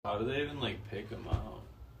How do they even, like, pick them out?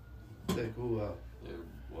 Pick who out? Their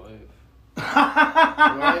wife.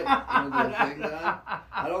 Right?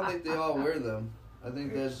 I don't think they all wear them. I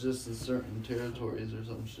think that's just in certain territories or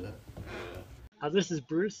some shit. Yeah. This is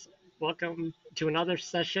Bruce. Welcome to another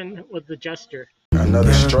session with the Jester.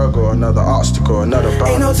 Another struggle, another obstacle, another problem.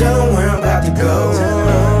 Ain't no telling where I'm about to go.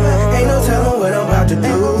 Ain't no telling what I'm about to do.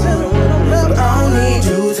 But I don't need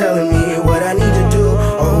you telling me what I need to do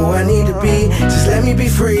or who I need to be. Just let me be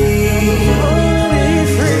free. Let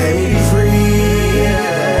me be free.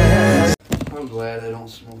 I'm glad I don't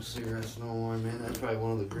smoke cigarettes no more, man. That's probably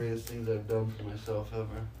one of the greatest things I've done for myself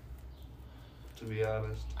ever. To be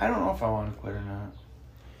honest. I don't know if I want to quit or not.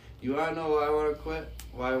 You wanna know why I wanna quit?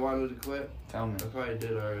 Why I wanted to quit? Tell me. I probably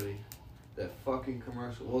did already. That fucking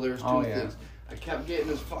commercial. Well, there's two yeah. things. I kept getting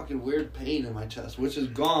this fucking weird pain in my chest, which is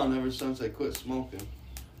gone ever since I quit smoking.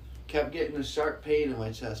 Kept getting this sharp pain in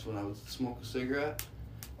my chest when I would smoke a cigarette.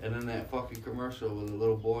 And then that fucking commercial with a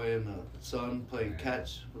little boy and the son playing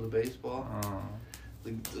catch with a baseball.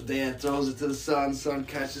 The dad throws it to the son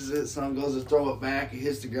catches it, son goes to throw it back, it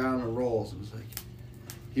hits the ground and rolls. It was like,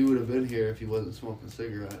 he would have been here if he wasn't smoking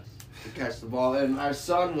cigarettes to catch the ball. And our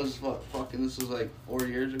son was fucking, this was like 4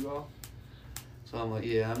 years ago. So I'm like,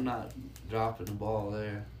 yeah, I'm not dropping the ball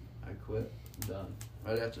there. I quit. I'm done.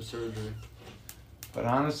 Right after surgery. But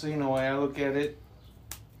honestly, the way I look at it,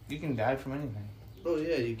 you can die from anything. Oh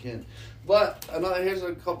yeah, you can. But here's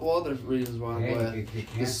a couple other reasons why I'm glad.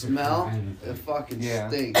 The smell, it fucking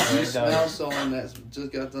stinks. You smell someone that's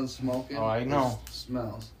just got done smoking. Oh, I know. It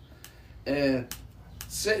smells. And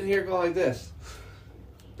sitting here going like this,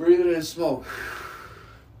 breathing in smoke.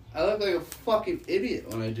 I look like a fucking idiot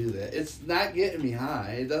when I do that. It's not getting me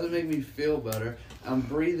high. It doesn't make me feel better. I'm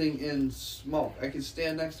breathing in smoke. I can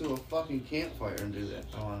stand next to a fucking campfire and do that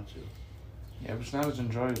if I want to. Yeah, but it's not as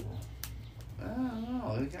enjoyable. I don't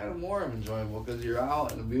know. It's kind of more enjoyable because you're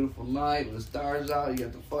out on a beautiful night with the stars out. You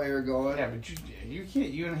got the fire going. Yeah, but you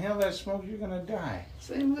can't. You inhale that smoke, you're gonna die.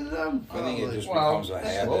 Same with them. I think it just becomes a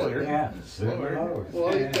habit. Yeah, slower.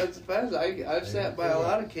 Well, that depends. I've sat by a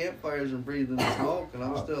lot of campfires and breathed in the smoke, and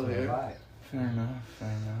I'm still here. Fair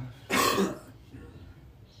enough.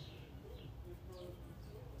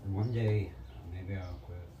 One day, maybe I'll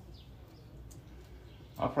quit.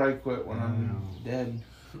 I'll probably quit when I'm dead.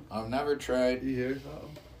 I've never tried. You hear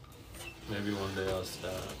something? Maybe one day I'll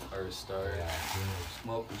start.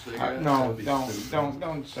 Smoking cigarettes? No,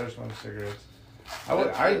 don't start smoking cigarettes.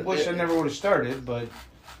 I wish I never would have started, but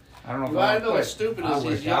I don't know if I know what's stupid is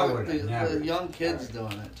these the young kids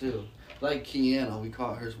doing it too. Like Kiana, we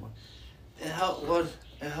call her one. It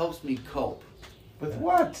helps me cope. With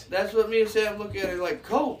what? That's what me and Sam look at her like,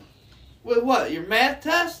 cope? With what? Your math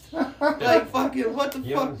test? Like fucking what the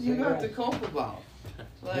fuck you got to cope about?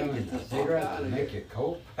 Like, get the fuck out of here. Make you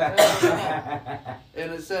cope.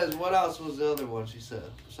 And it says, what else was the other one she said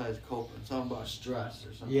besides coping? Something about stress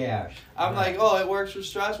or something. Yeah. I'm like, oh, it works for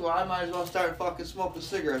stress? Well, I might as well start fucking smoking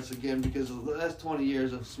cigarettes again because that's 20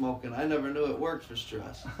 years of smoking. I never knew it worked for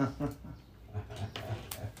stress.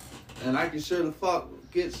 And I can sure the fuck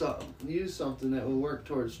use something that will work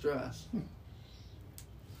towards stress.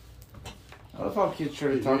 I love how kids try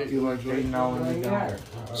to talk to you like they know and they don't.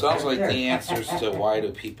 Sounds like the answers to why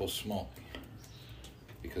do people smoke?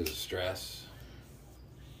 Because of stress,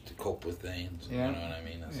 to cope with things. Yeah. You know what I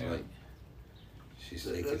mean? It's like she's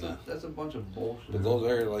taking that's a bunch of bullshit. But those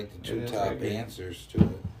are like the two top answers to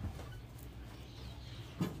it.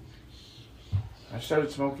 I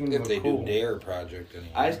started smoking. If they do DARE project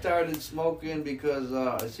anyway. I started smoking because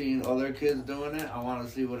I seen other kids doing it. I wanted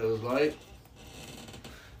to see what it was like.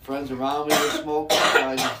 Friends around me were smoking, so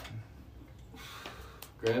I just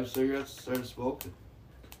grabbed cigarettes and started smoking.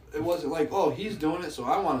 It wasn't like, oh, he's doing it, so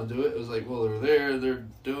I want to do it. It was like, well, they're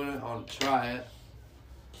doing it, I'll try it.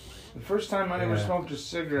 The first time I ever smoked a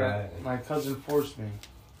cigarette, my cousin forced me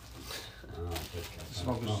to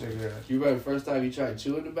smoke a cigarette. You remember the first time you tried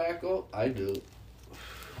chewing tobacco? I do.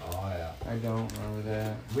 Oh, yeah. I don't remember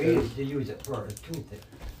that. We used to use it for a toothpick.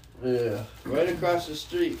 Yeah. Right across the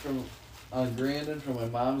street on Grandin from my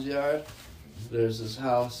mom's yard, there's this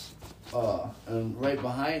house, and right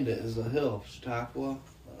behind it is a hill, Chautauqua.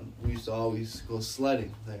 We used to always go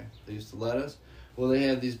sledding there. They used to let us. Well, they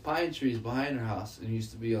had these pine trees behind their house, and it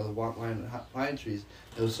used to be a walk line of pine trees.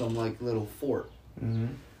 There was some like little fort.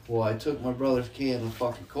 Mm-hmm. Well, I took my brother's can of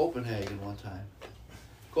fucking Copenhagen one time.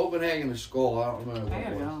 Copenhagen or Skull, I don't remember what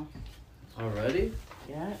it was. Already?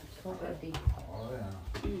 Yeah, it's already. Oh, yeah.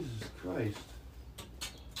 Jesus Christ.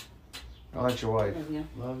 I'll let your wife. Love you.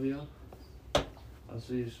 Love you. I'll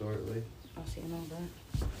see you shortly. I'll see you in a bit.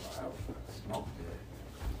 Wow. Smoked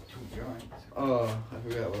it. 2 Oh, I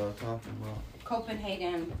forgot what I was talking about.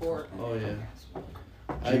 Copenhagen port. Oh yeah.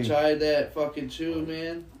 I tried that fucking chew,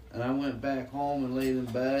 man, and I went back home and laid in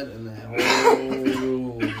bed, and that whole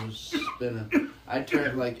room was spinning. I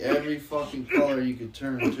turned like every fucking color you could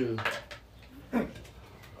turn to. I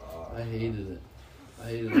hated it. I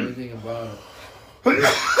hated everything about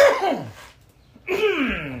it.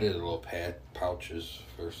 I did a little pouches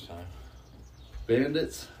first time.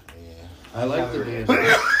 Bandits? Yeah. I like the bandits.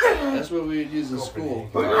 That's what we would use in school.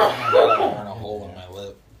 I burned a hole in my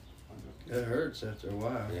lip. It hurts after a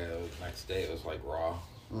while. Yeah, the next day it was like raw.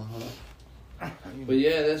 But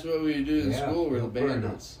yeah, that's what we would do in school were the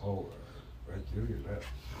bandits. Oh, right through your lip.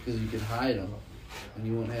 Because you could hide them. And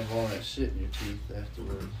you wouldn't have all that shit in your teeth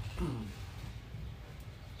afterwards.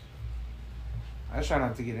 I try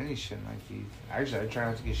not to get any shit in my teeth. Actually, I try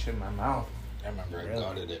not to get shit in my mouth. I remember I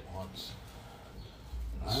gutted it once.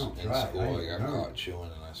 I don't In try. school, I got caught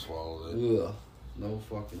chewing and I swallowed it. Ugh. No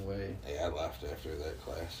fucking way. Yeah, I left after that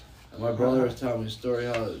class. My brother was telling me a story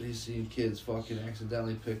how he's seen kids fucking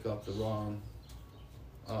accidentally pick up the wrong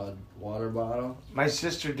water bottle. My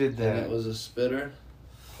sister did And that. it was a spitter.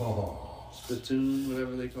 Oh. Spittoon,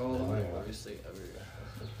 whatever they call them. Oh, yeah. Obviously, every.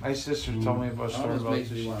 My sister told me about a story Almost about makes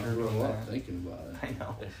me want to grow that. up thinking about it. I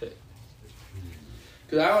know.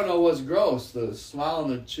 Because I don't know what's gross, the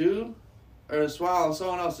swallowing the chew or swallowing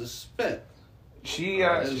someone else's spit. She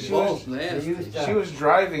It's she both was nasty. she was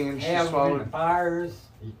driving and she Have them in the swallowed. fires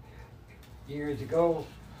years ago.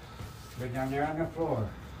 Right down there on the floor.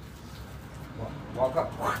 Walk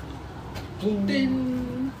up. Ding.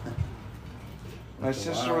 Ding. My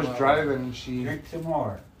sister was driving and she Drink some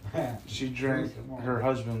more. drank her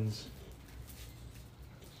husband's.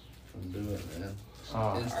 From doing it, man.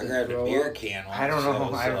 Oh, I grabbed a beer can once. I don't know.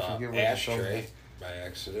 That was, I forget what you told me. ashtray by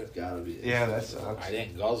accident. Gotta be. Yeah, that sucks. I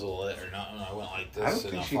didn't guzzle it or nothing. I went like I don't this,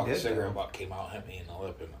 and think a she fucking did, cigarette though. butt came out, hit me in the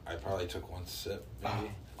lip, and I probably took one sip,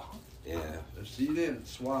 maybe. Yeah. If she didn't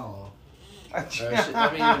swallow, or I if she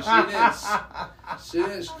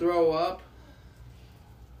didn't throw up.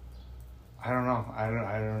 don't know. I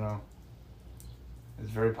don't know.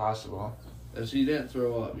 It's very possible. If she didn't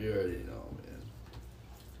throw up, you already know, man.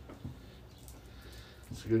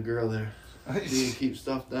 It's a good girl there. She can keep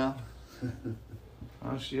stuff down.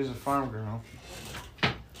 Oh, she is a farm girl.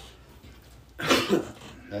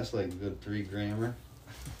 That's like a good 3 grammer.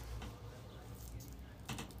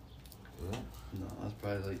 No, that's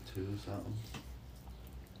probably like 2 something.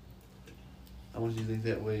 How much do you think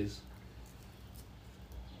that weighs?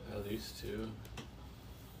 At least 2.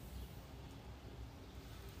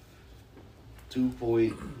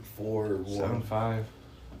 2.41. 7.5. I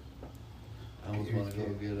almost want to go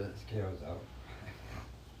get it. Scales out.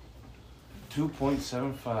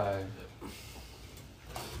 2.75.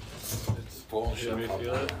 It's bullshit. Let me pop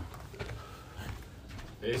feel it. down.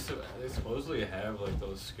 They supposedly have like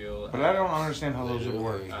those skill. But I don't understand how those would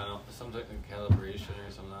work. I don't know, some type of calibration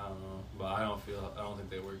or something. I don't know, but I don't think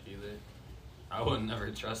they work either. I would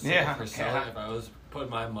never trust it for selling. If I was putting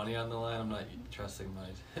my money on the line, I'm not trusting my.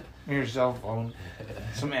 Your cell phone,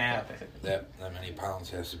 some app. That many pounds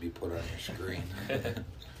has to be put on your screen. I'd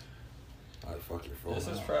fuck your phone This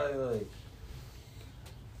is up. probably like.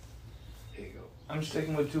 Here you go. I'm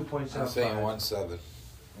sticking with 2.75. I'm saying 1.7.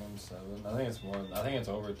 1.7. I think it's more. I think it's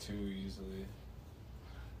over 2 easily.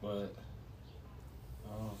 But.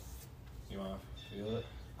 Oh, you want to feel it?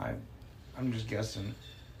 I'm just guessing.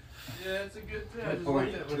 Yeah, it's a good thing.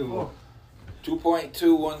 2.2.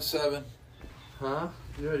 2.217. Huh?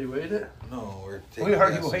 You already weighed it? No, we're We taking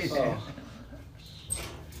already guesses. weighed it.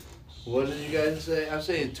 What did you guys say? I'm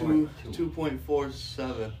saying 2.47.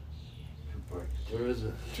 2.2. Where is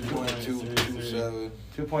it? 2.227.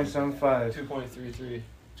 2.75. 2.33.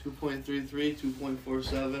 2.33,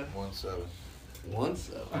 2.47, 1.7.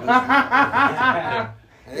 1.7.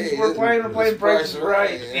 Hey, We're playing Price is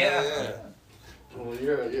Right. Yeah. Well,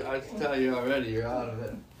 I can tell you already, you're out of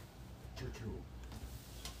it.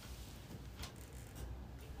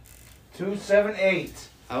 2.78.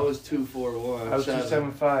 I was 2.41. I was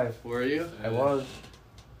 2.75. Were you? I was.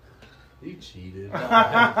 You cheated.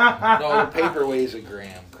 No, the paper weighs a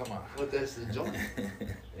gram. Come on. But that's the joint.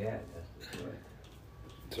 Yeah, that's right.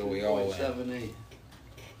 So we all win. 2.78.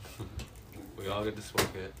 We all get to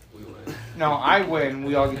smoke it. We win. No, I win.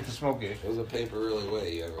 We all get to smoke it. What does a paper really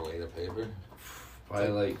weigh? You ever weighed a paper? Probably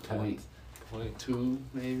like 10. 0.2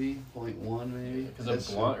 maybe, 0.1 maybe. Because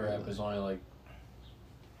That's a blunt so wrap bad. is only like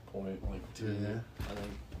point like 2. Yeah. I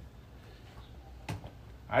think.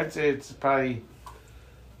 I'd say it's probably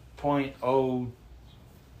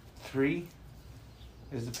 0.03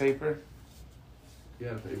 is the paper.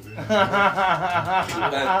 Yeah, paper.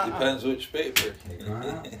 Depends which paper.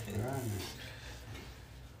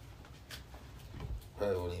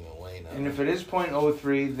 Probably wouldn't even weigh nothing. And if it is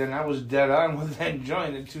 .03, then I was dead on with that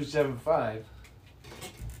joint at 275.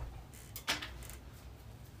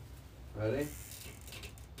 Ready?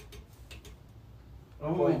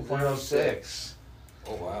 Oh, 0.06.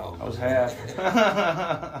 Oh, wow. I was half.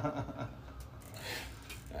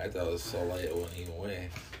 I thought it was so light it wouldn't even weigh.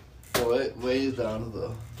 So it weighs down to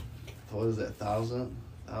the, what is that, 1,000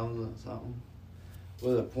 something?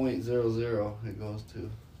 With a .00 it goes to.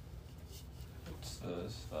 It's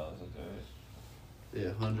this thousand, right?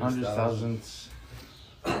 Yeah, Hundreds, thousands.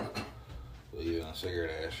 Well, even a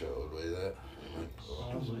cigarette ash would weigh that.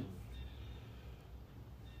 Probably.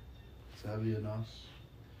 It's heavy enough.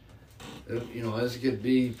 You know, this could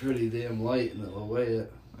be pretty damn light and it'll weigh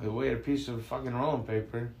it. It weighed a piece of fucking rolling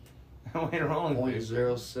paper. It weighed a rolling paper.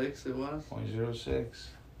 .06 it was? 0.06.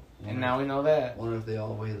 And now we know that. Wonder if they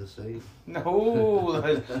all weigh the same. No,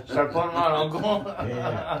 start pulling them out, Uncle.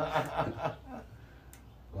 Yeah.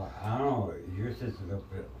 Well, I don't know. Yours is a little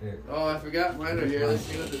bit big. Oh, I forgot mine are here. Let's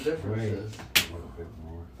see what the difference Wait. is. A little bit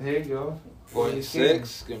more. There you go.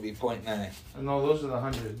 0.6 gonna be 0.9. No, those are the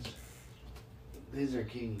hundreds. These are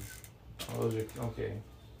kings. Oh, those are okay.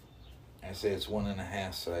 I say it's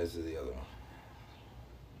 1.5 size of the other one.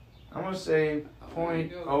 I'm gonna say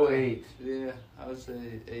 .08. Yeah, I would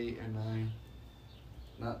say 8 or 9.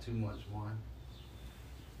 Not too much more.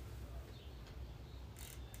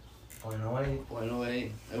 0.08.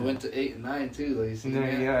 0.08. It went to 8 and 9 too, though. You see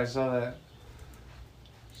that? Yeah, I saw that.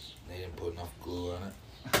 They didn't put enough glue on it.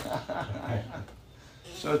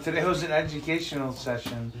 So today was an educational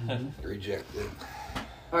session. Rejected.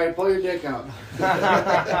 All right, pull your dick out.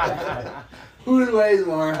 Who weighs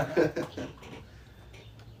more?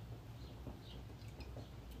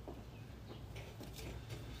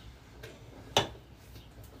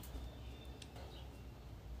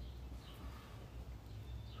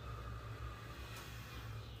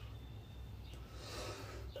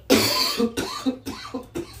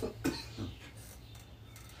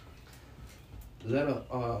 Is that a,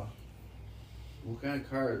 what kind of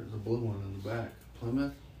car is the blue one in the back?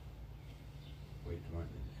 Plymouth? Which one?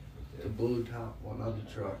 The blue top one on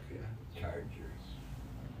the truck, yeah. Charger.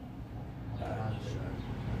 Dodge.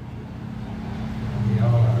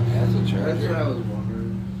 That's a That's Charger. what I was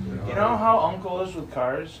wondering. You know how Uncle is with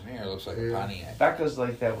cars? Here, it looks like Yeah. a Pontiac. Becca's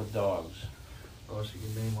like that with dogs. Oh, she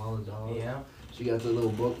can name all the dogs? Yeah. She got the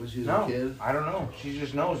little book when she was No, a kid? I don't know. She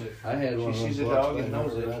just knows it. I had one She of those sees a books, dog but and I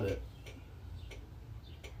knows never it. read it.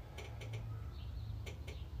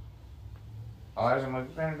 I'll ask him, like,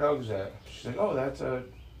 what kind of dog is that? She's like, oh, that's a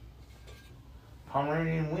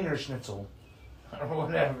Pomeranian Wiener Schnitzel. Or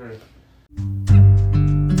whatever.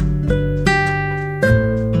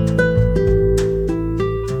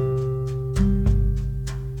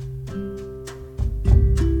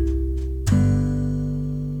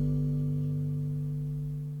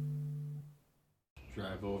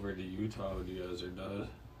 Drive over to Utah when you guys are done.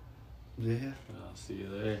 Yeah. I'll see you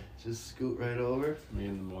there. Just scoot right over. Me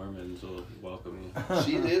and the Mormons will welcome you.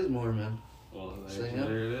 She is Mormon. Well, Sam?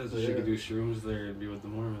 there it is. There. She could do shrooms there and be with the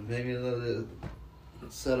Mormons. Maybe they'll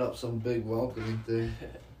set up some big welcoming thing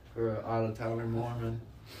for an out-of-towner Mormon.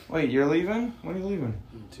 Wait, you're leaving? When are you leaving?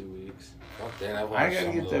 In 2 weeks. Fuck that, I I watched gotta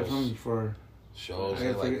some get of that those from you for. shows I that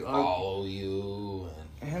gotta like figure- follow you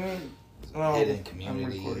I mean, and well, hidden I'm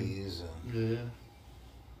recording. communities. And Yeah.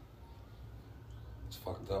 it's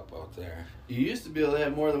fucked up out there. You used to be able to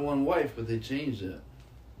have more than one wife, but they changed it.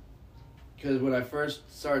 Because when I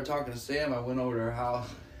first started talking to Sam, I went over to her house,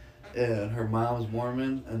 and her mom's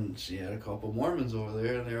Mormon, and she had a couple Mormons over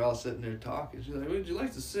there, and they were all sitting there talking. She's like, would you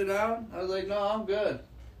like to sit down? I was like, no, I'm good.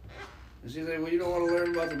 And she's like, well, you don't want to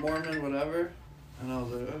learn about the Mormon, whatever? And I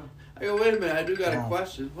was like, oh. I go, wait a minute, I do got a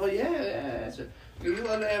question. Well, yeah, answer. Can you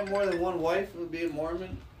let her have more than one wife and be a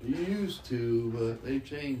Mormon? You used to, but they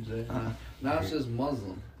changed it. Now it's just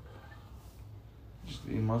Muslim. Just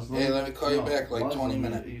be Muslim? Hey, let me call you No, back like Muslim, 20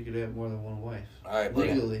 minutes. You could have more than one wife. Alright,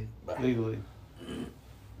 buddy. Legally. Bye. Legally.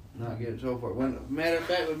 Not getting so far. When matter of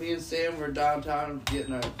fact, when me and Sam were downtown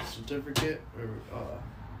getting our certificate or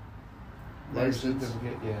license,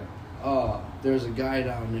 Certificate, yeah. there's a guy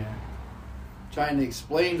down there trying to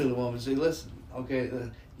explain to the woman, say, listen, okay,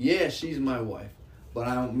 yeah, she's my wife, but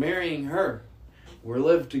I'm marrying her. We're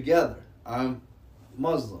live together. I'm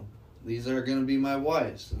Muslim. These are gonna be my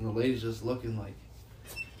wives. And the lady's just looking like,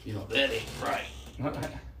 you know, that ain't right.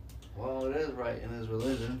 Well, it is right in his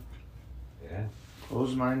religion. Yeah,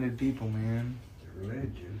 Close-minded people, man. the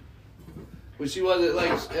religion. But she wasn't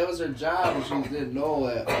like, it was her job, and she didn't know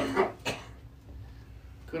that.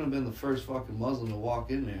 Couldn't have been the first fucking Muslim to walk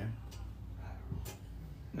in there.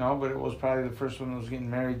 No, but it was probably the first one that was getting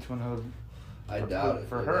married to another. I doubt it.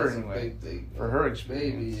 For her, That's anyway. A big thing. For her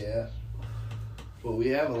experience. Maybe, yeah. But we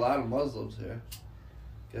have a lot of Muslims here.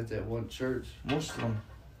 Got that one church. Muslim.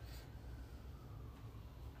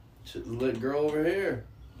 That girl over here.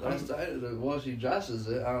 Last time, well, she dresses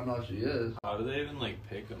it. I don't know if she is. How do they even like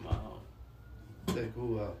pick them out? Pick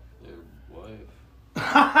who out? Their wife.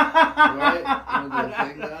 Right? With the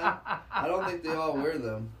thing on? I don't think they all wear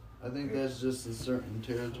them. I think that's just in certain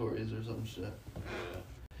territories or some shit. Yeah.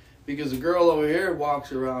 Because the girl over here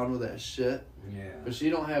walks around with that shit. Yeah. But she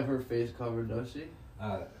don't have her face covered, does she?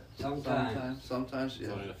 Sometimes. Sometimes she It's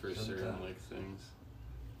does. only for certain like things.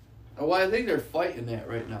 Oh, well, I think they're fighting that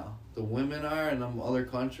right now. The women are in them other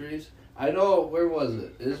countries. I know, where was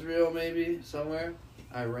it? Israel maybe? Somewhere?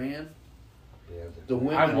 Iran? Yeah, The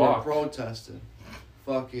women were protesting.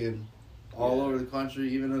 Fucking all over the country,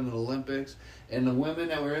 even in the Olympics. And the women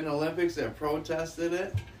that were in the Olympics that protested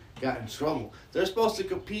it got in trouble. They're supposed to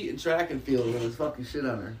compete in track and field with this fucking shit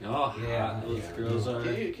on her. Oh, yeah. Those girls are.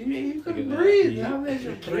 You couldn't that breathe. heat. How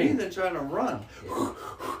imagine breathing trying to run.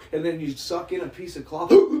 And then you suck in a piece of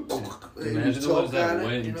cloth. And Imagine you the ones choke that on it,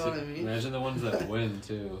 win. you know too. what I mean? Imagine the ones that win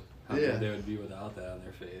too. How Yeah. good they would be without that on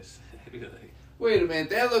their face. They'd be like, Wait a minute,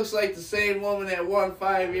 that looks like the same woman that won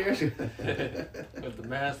 5 years ago. with the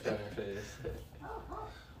mask on her face.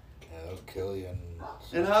 Yeah, they'll kill you.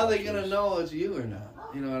 And how are they going to know it's you or not?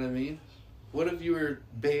 You know what I mean? What if you were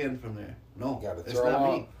banned from there? No, it's throw not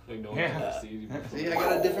out. me. Like no one can see you. See, I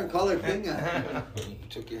got a different color thing on. You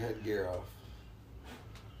took your headgear off.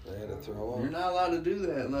 They had to throw You're up. not allowed to do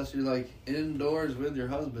that unless you're like indoors with your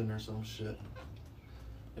husband or some shit.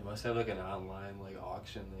 They must have like an online like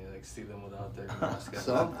auction. They like see them without their mask on.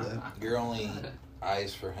 Something. You're only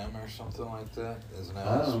eyes for him or something like that? Isn't that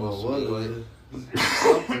I what it's don't know supposed what to be it like? is.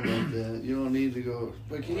 Something like that. You don't need to go.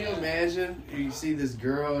 But can you imagine? You see this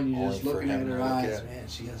girl and you're just Only for looking at him to her look eyes. at. Man,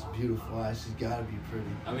 she has beautiful eyes. She's got to be pretty.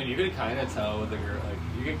 I mean, you could kind of tell with the girl. Like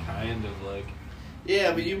you could kind of like.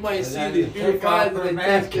 Yeah, but you might And see then these you beautiful take off eyes her and they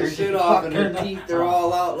mask take the and shit she off and her fucking- teeth are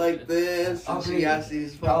all out like this. And she Ugly got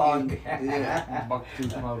these dog. fucking. Yeah.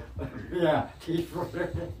 Bucktooth mouth. Yeah.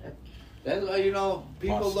 That's why, you know,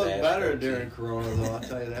 people look Mustache better goatee. during Corona, though. I'll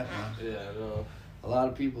tell you that much. Yeah, no. A lot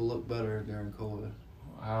of people look better during COVID.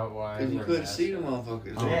 Why? Because you wear couldn't masks see the on.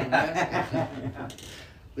 motherfuckers.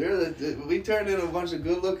 Yeah. We turned in a bunch of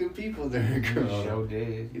good-looking people during Corona. Show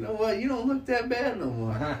days. You know what? You don't look that bad no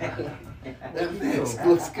more. That mask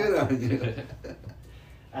looks good on you.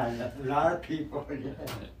 And a lot of people, yeah.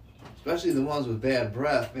 Especially the ones with bad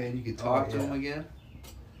breath, man. You can talk to yeah. them again.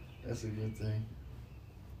 That's a good thing.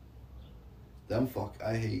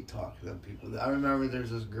 I hate talking to them people. I remember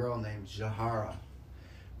there's this girl named Jahara.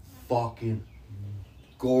 Fucking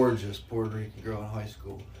gorgeous Puerto Rican girl in high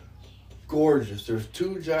school. Gorgeous. There's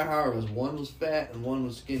two Jaharas. One was fat and one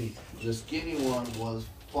was skinny. The skinny one was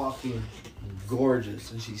fucking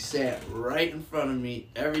gorgeous. And she sat right in front of me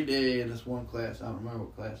every day in this one class. I don't remember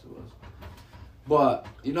what class it was. But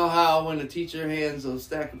you know how when the teacher hands a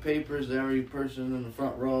stack of papers to every person in the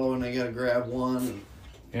front row and they gotta grab one? And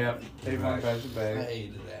Yep. Take one, pass it I back.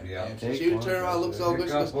 hated that. Yeah. Man. Take She would one, turn around, look so good.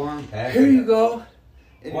 She goes, One, pass "Here it you up. go."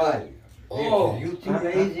 And you're Why? like, oh, You too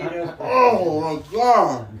lazy to... oh my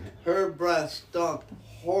god. Her breath stunk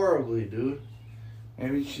horribly, dude.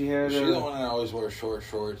 Maybe she had She's the a one that always wears short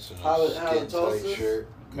shorts and How a the skin tight toasters? shirt.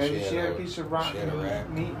 maybe she had a piece of she had rotten a rack.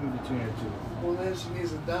 meat in between her two. Well, then she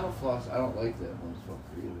needs a dental floss. I don't like that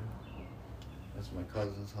motherfucker either. That's my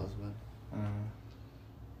cousin's husband.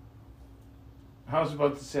 I was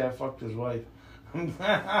about to say I fucked his wife.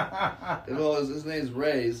 Well, his name's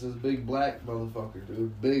Ray. He's this big black motherfucker,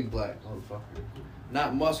 dude. Big black motherfucker.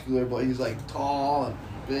 Not muscular, but he's like tall and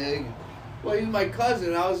big. Well, he's my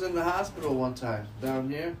cousin. I was in the hospital one time down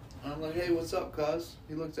here. I'm like, hey, what's up, cuz?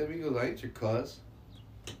 He looks at me and goes, I ain't your cuz.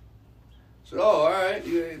 I said, oh, all right.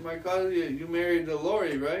 You ain't my cousin. You married to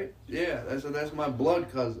Lori, right? Yeah. That's my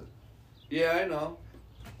blood cousin. Yeah, I know.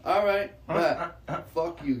 All right. But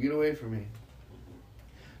fuck you. Get away from me.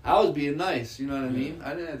 I was being nice, you know what I mean?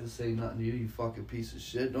 I didn't have to say nothing to you, you fucking piece of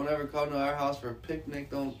shit. Don't ever come to our house for a picnic.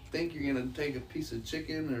 Don't think you're gonna take a piece of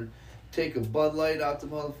chicken or take a Bud Light out the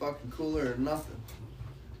motherfucking cooler or nothing.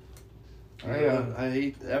 I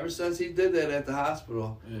hate, ever since he did that at the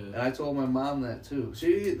hospital, and I told my mom that too.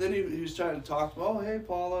 Then he was trying to talk to me, oh, hey,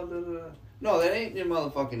 Paula, da, da, da. No, that ain't your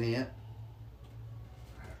motherfucking aunt.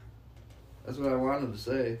 That's what I wanted to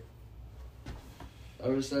say.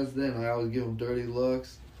 Ever since then, I always give him dirty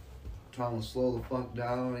looks. Trying to slow the fuck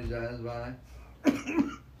down when he drives by.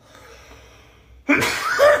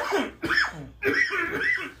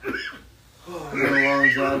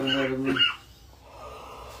 miles out ahead of me.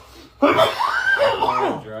 How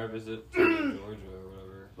long drive is it to Georgia or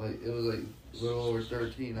whatever? Like, it was like a little over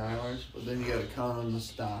 13 hours, but then you gotta count on the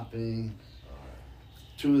stopping.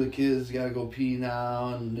 2 of the kids gotta go pee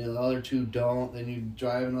now, and the other 2 don't. Then you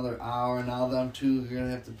drive another hour, and now them 2 are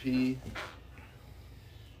gonna have to pee.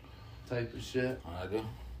 Type of shit. I do.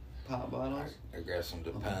 Pop bottles. I grab some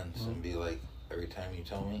Depends and be like, every time you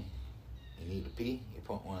tell me you need to pee, you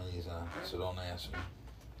put one of these on, so don't ask me.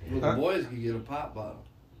 Well, the boys can get a pop bottle.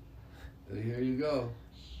 So here you go.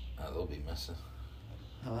 They'll be missing.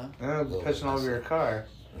 Huh? Pissing over your car.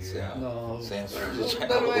 Yeah. No. Sam's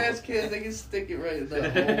Little ass kids, they can stick it right in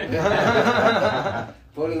that hole.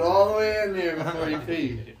 Put it all the way in there before you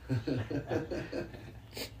pee.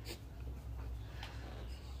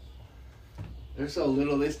 They're so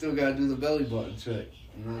little, they still gotta do the belly button trick.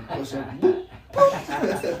 You know, push up.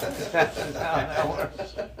 That's how that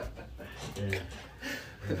works.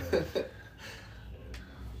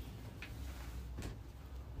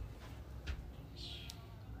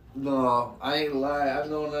 No, I ain't lie. I've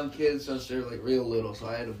known them kids since they're like real little, so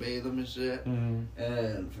I had to bathe them and shit. Mm-hmm.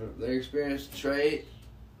 And for their experience, Trey,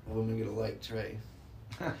 women get to like Trey.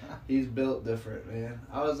 He's built different, man.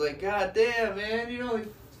 I was like, God damn, man, you're only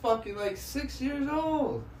fucking like 6 years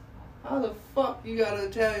old. How the fuck you got an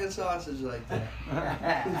Italian sausage like that?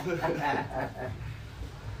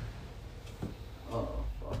 Oh,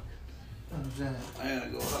 fuck. I gotta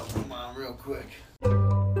go help my mom real quick.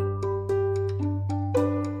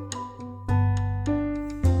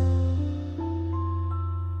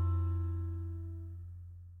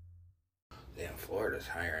 Damn, Florida's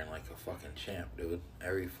hiring like a fucking champ, dude.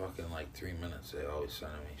 Every fucking like 3 minutes they always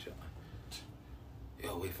sending me shit.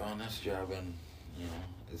 Yo, we found this job in, you know,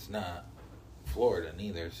 it's not Florida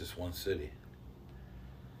neither, it's just one city.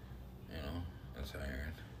 You know, that's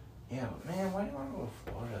hiring. Yeah, but man, why do you want to go to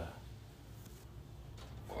Florida?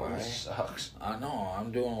 Florida sucks. I know,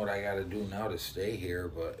 I'm doing what I gotta do now to stay here,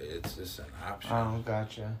 but it's just an option. Oh,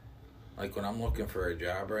 gotcha. Like when I'm looking for a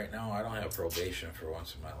job right now, I don't have probation for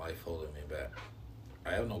once in my life holding me back.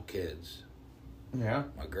 I have no kids. Yeah.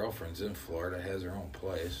 My girlfriend's in Florida, has her own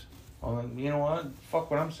place. Well, you know what? Fuck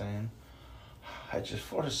what I'm saying.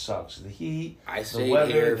 Florida sucks. The heat, I the stayed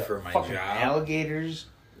weather, here the for my fucking job. alligators.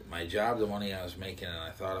 My job, the money I was making, and I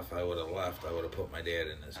thought if I would have left, I would have put my dad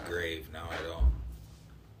in his grave. Now I don't.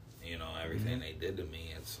 You know, everything they did to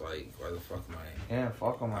me, it's like, why the fuck am I? Yeah,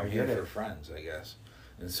 fuck them. I'm here for friends, I guess.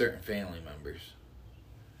 And certain family members.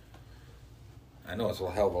 I know it's a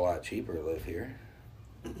hell of a lot cheaper to live here.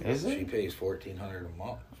 Is it? She pays $1,400 a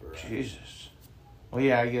month for Jesus. Well,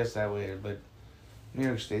 yeah, I guess that way, but New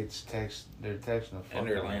York State's they're taxing the fuck. And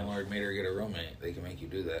her landlord made her get a roommate. They can make you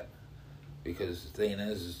do that. Because the thing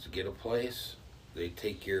is to get a place, they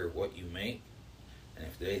take what you make, and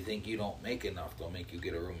if they think you don't make enough, they'll make you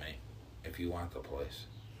get a roommate if you want the place.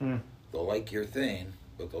 They'll like your thing,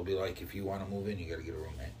 but they'll be like, if you want to move in, you got to get a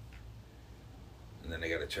roommate. And then they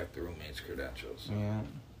got to check the roommate's credentials. Yeah.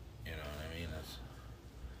 You know what I mean?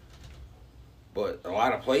 But a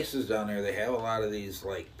lot of places down there, they have a lot of these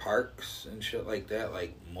like parks and shit like that,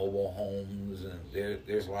 like mobile homes, and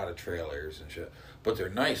there's a lot of trailers and shit. But they're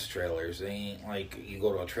nice trailers. They ain't like you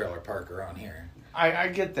go to a trailer park around here. I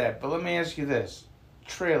get that, but let me ask you this.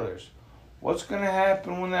 Trailers. What's going to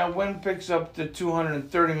happen when that wind picks up to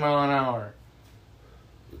 230 mile an hour?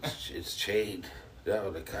 It's chained down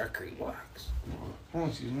with the concrete blocks. Oh,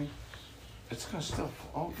 excuse me. It's going to still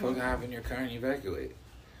fall. You fucking hop in your car and evacuate.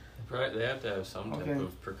 Right, they have to have some type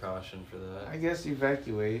of precaution for that. I guess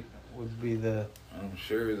evacuate would be the I'm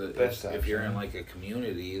sure that best if you're in like a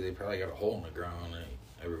community, they probably got a hole in the ground that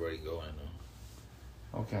everybody can go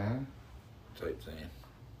in. Okay. Type thing.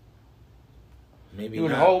 Maybe you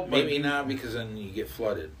would not. hope, maybe not, because then you get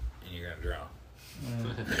flooded and you're gonna drown.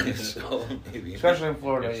 So maybe especially in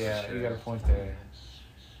Florida, yeah, sure. You got a point there.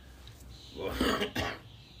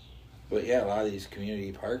 But yeah, a lot of these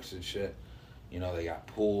community parks and shit, you know, they got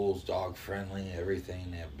pools, dog friendly,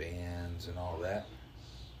 everything. They have bands and all that.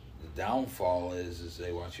 The downfall is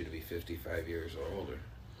they want you to be 55 years or older.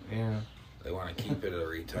 Yeah. They want to keep it a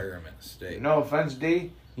retirement state. No offense,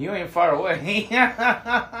 D. You ain't far away.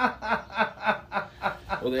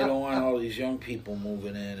 Well, they don't want all these young people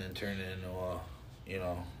moving in and turning it into a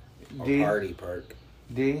D, party park.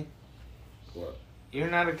 D. What? You're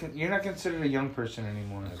not considered a young person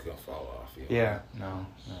anymore. That's gonna fall off. Yeah. No.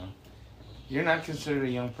 You're not considered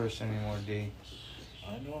a young person anymore, D.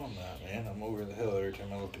 I know I'm not, man. I'm over the hill. Every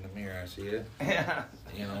time I look in the mirror, I see it. Yeah.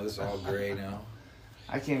 You know, it's all gray now.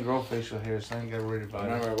 I can't grow facial hair, so I ain't got worried about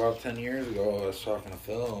I remember about 10 years ago, I was talking to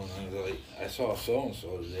Phil, and I was like, I saw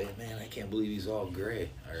so-and-so today. Man, I can't believe he's all gray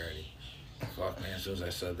already. Fuck, man, as soon as I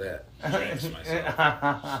said that, I jinxed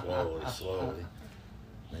myself. Slowly.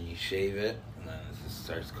 Then you shave it, and then it just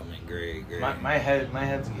starts coming gray. My head's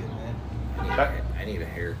getting it. I need a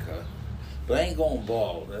haircut. But I ain't going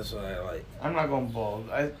bald. That's what I like. I'm not going bald.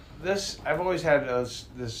 I've always had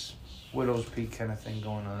this widow's peak kind of thing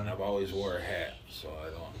going on. And I've always wore a hat, so I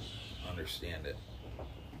don't understand it.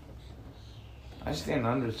 I stand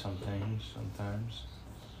under some things sometimes.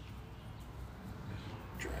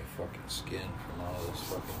 Dry fucking skin from all this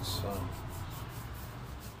fucking sun.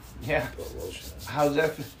 Yeah. Put lotion in. How's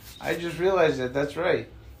that? I just realized that. That's right.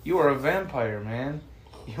 You are a vampire, man.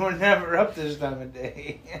 You were never up this time of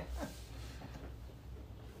day.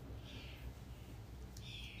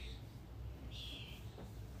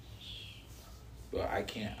 But I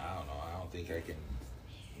can't, I don't know, I don't think I can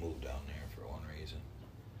move down there for one reason.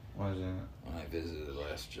 Why is that? When I visited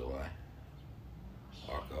last July.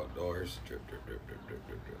 Walk outdoors, drip.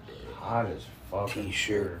 Hot as fuck.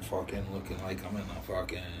 T-shirt, fucking looking like I'm in a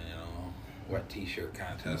fucking, wet T-shirt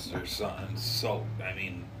contest or something. Soaked, I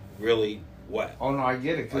mean, really wet. Oh no, I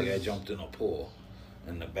get it. Like I jumped in a pool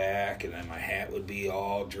in the back, and then my hat would be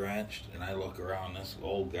all drenched, and I look around, this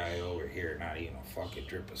old guy over here, not even a fucking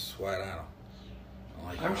drip of sweat on him.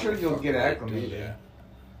 Like, I'm sure you'll get acclimated.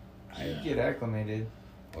 You get acclimated.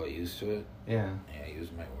 Oh, used to it? Yeah. Yeah, use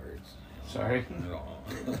my words. Sorry. I don't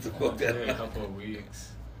know. A couple of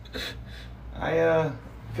weeks.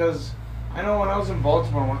 Because I know when I was in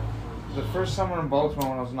Baltimore, the first summer in Baltimore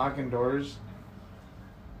when I was knocking doors,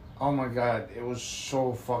 oh my God, it was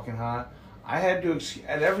so fucking hot. I had to,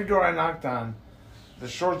 at every door I knocked on, the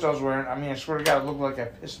shorts I was wearing, I mean, I swear to God, it looked like I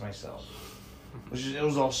pissed myself. It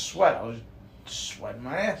was all sweat. I was sweating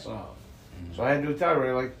my ass off. Mm-hmm. So I had to tell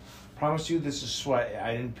her, like, promise you this is sweat.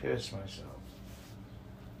 I didn't piss myself.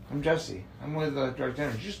 I'm Jesse. I'm with Direct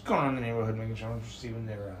Energy. Just going around the neighborhood making sure I'm receiving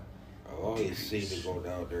their I always see to go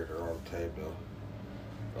down there all the time, though.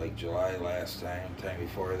 Like July last time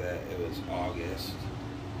before that, it was August.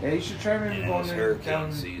 Yeah, you should try maybe going there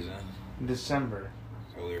hurricane season. In December.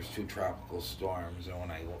 So there's 2 tropical storms, and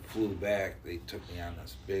when I flew back, they took me on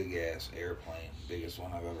this big-ass airplane, biggest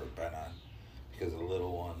one I've ever been on. Because the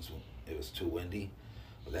little ones, it was too windy.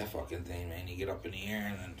 But that fucking thing, man, you get up in the air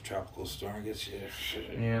and then the tropical storm gets you.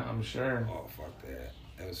 Yeah, I'm sure. Oh, fuck that.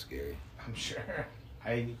 That was scary. I'm sure.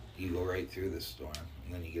 You go right through the storm,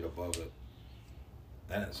 and then you get above it.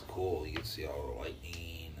 Then it's cool. You can see all the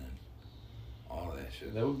lightning and all that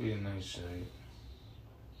shit. That would be a nice sight.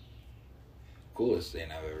 Coolest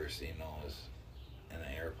thing I've ever seen, though, was in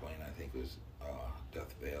an airplane. I think it was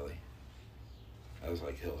Death Valley. That was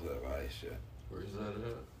like Hills Have Eyes shit. Where's that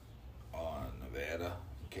at? Nevada,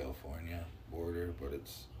 California border, but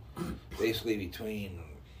it's basically between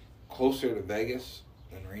closer to Vegas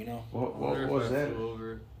than Reno. What was that?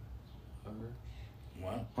 Over.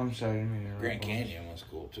 What? I'm sorry, I mean Grand Canyon was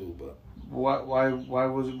cool too, but why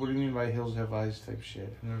was it? What do you mean by Hills Have Eyes type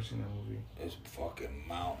shit? I've never seen that movie. It's fucking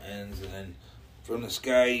mountains, and then from the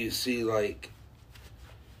sky you see like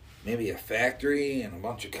maybe a factory and a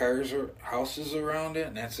bunch of cars or houses around it,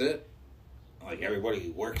 and that's it. Like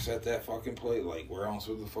everybody works at that fucking place. Like where else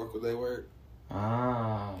would the fuck would they work?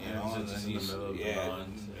 Ah, you know, it's just in the middle of the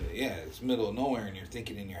mountains. Yeah, it's middle of nowhere, and you're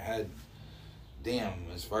thinking in your head, damn,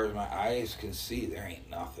 as far as my eyes can see, there ain't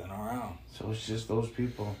nothing around. So it's just those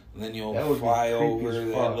people. And then you'll fly over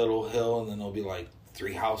that little hill, and then there'll be like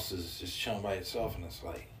 3 houses just chilling by itself, and it's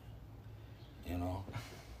like, you know,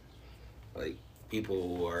 like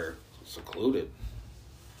people who are secluded,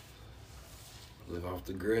 live off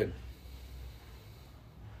the grid.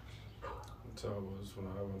 That's how it was when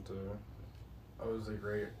I went there. I was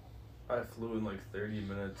like I flew in like 30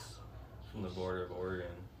 minutes from the border of Oregon.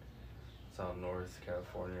 It's how North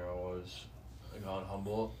California I was, like on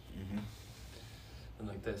Humboldt. Mm-hmm. And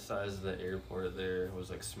like the size of the airport there was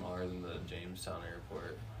like smaller than the Jamestown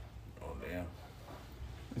airport. Oh damn.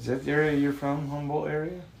 Is that the area you're from, Humboldt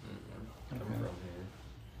area? Mm-hmm. I'm from here.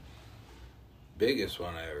 Biggest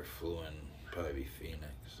one I ever flew in probably be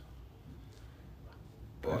Phoenix.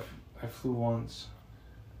 But I flew once.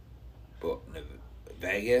 But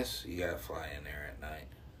Vegas, you gotta fly in there at night.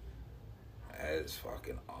 That is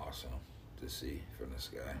fucking awesome to see from the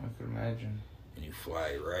sky. I could imagine. And you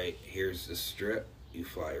fly right, here's the strip, you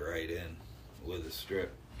fly right in with the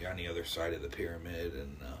strip. You're on the other side of the pyramid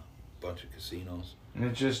and a bunch of casinos. And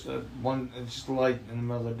it's just it's just light in the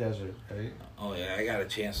middle of the desert, right? Oh yeah, I got a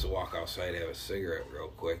chance to walk outside and have a cigarette real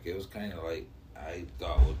quick. It was kind of like I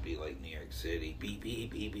thought it would be like New York City. Beep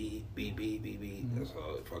beep beep beep beep beep beep beep. That's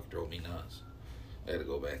how it fucking drove me nuts. I had to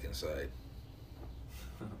go back inside.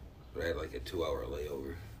 But I had like a 2-hour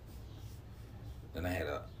layover. Then I had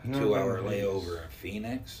a 2-hour layover in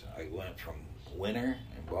Phoenix. I went from winter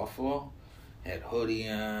in Buffalo. Had hoodie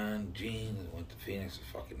on, jeans, and went to Phoenix at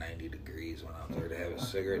fucking 90 degrees. Went out there to have a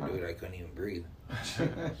cigarette, dude. I couldn't even breathe.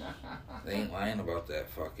 They ain't lying about that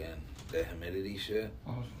humidity shit.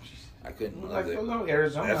 Oh, jeez. I couldn't Like live there.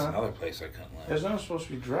 Arizona. That's another place I couldn't live. Arizona's supposed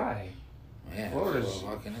to be dry. Yeah, Florida's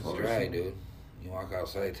it's dry, dude. You walk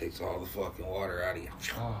outside, it takes all the fucking water out of you.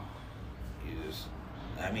 Oh. You just,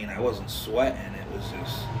 I mean, I wasn't sweating. It was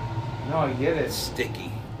just. No, I get it.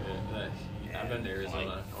 Sticky. I've been to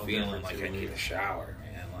Arizona. Like, feeling like I need a shower,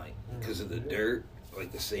 man. Like, because of the dirt,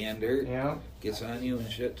 like the sand dirt gets on you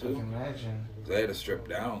and shit too. I can imagine. 'Cause I had to strip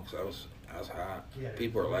down because I was hot.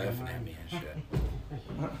 People were laughing at me and shit.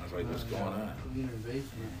 I was like, what's going on?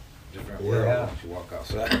 Different world once you walk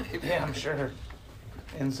outside. Yeah, I'm sure.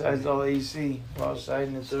 Inside's all AC. Go outside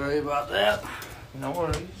and it's. Sorry about that. No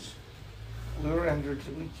worries. We were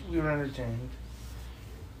entertained.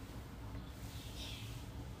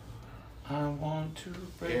 I want to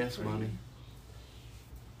break Gas free. money.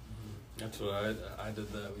 That's what I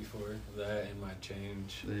did that before. That and my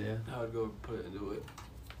change. Yeah. I would go put it into it.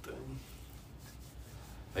 Thing.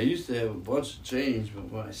 I used to have a bunch of change,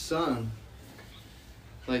 but my son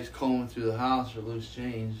likes combing through the house for loose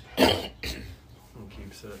change. And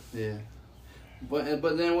keeps it. Yeah. But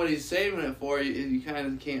then what he's saving it for, you kind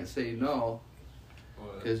of can't say no.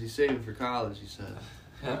 Because he's saving for college, he says.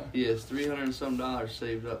 He has $300 and some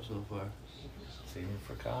saved up so far. Saving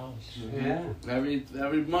for college. Yeah. Every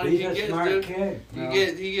money He's he a gets, smart dude. kid.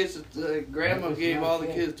 He gets. Grandma He's a gave smart all the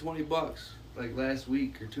kid. kids $20 like last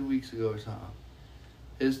week or 2 weeks ago or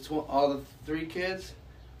something. All the 3 kids,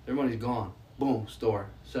 their money's gone. Boom, store,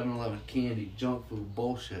 7-Eleven, candy, junk food,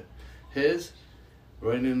 bullshit. His,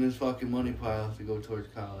 right in his fucking money pile to go towards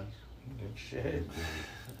college. Good shit.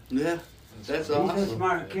 Yeah. That's He's awesome. a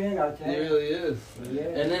smart kid, I'll tell He you. really is. Yeah.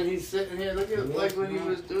 And then he's sitting here, look at like when he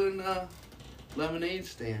was doing lemonade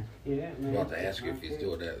stand. Yeah, I'm man. about to ask you if he's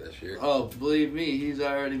doing that this year. Oh, believe me, he's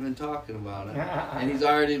already been talking about it. And he's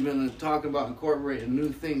already been talking about incorporating new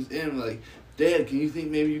things in, like, Dad, can you think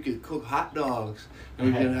maybe you could cook hot dogs?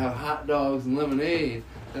 And we could have hot dogs and lemonade.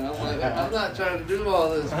 And I'm like, I'm not trying to do all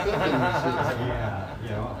this cooking and shit. Yeah, you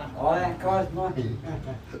know, all that costs money.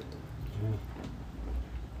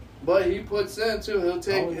 But he puts in too.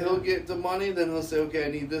 He'll get the money, then he'll say, okay,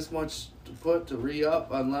 I need this much to put to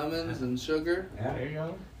re-up on lemons and sugar Yeah. There you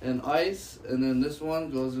go. and ice, and then this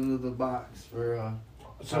one goes into the box for.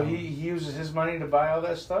 So he uses his money to buy all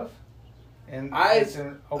that stuff? And I it's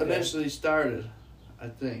initially started, I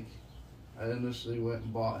think. I initially went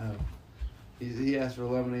and bought him. He asked for a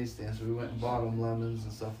lemonade stand, so we went and bought him lemons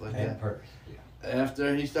and stuff like And that. purse.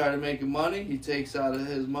 After he started making money, he takes out of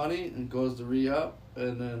his money and goes to re-up,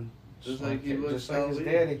 and then just like he would just like his sell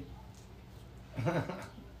daddy.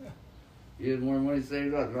 He had more money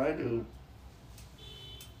saved up than I do.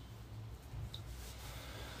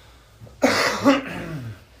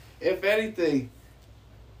 If anything,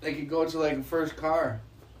 they could go to like a first car.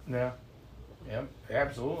 Yeah. Yep.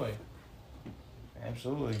 Absolutely.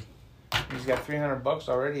 Absolutely. He's got $300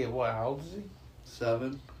 already. At what? How old is he?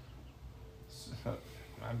 7.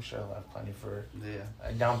 I'm sure he'll have plenty for Yeah.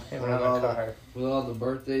 a down payment With on all a car. With all the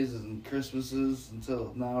birthdays and Christmases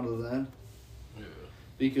until now to then. Yeah.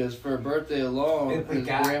 Because for a birthday alone, If we his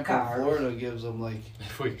got grandpa in cars. Florida gives them like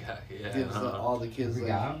If we got, yeah. gives all the kids We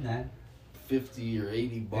like got them then. $50 or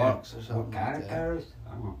 $80 or What something kind like of that. cars?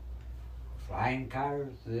 I don't know. Flying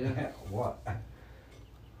cars? Yeah. What?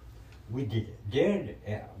 We did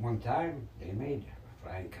at one time. They made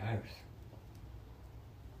flying cars.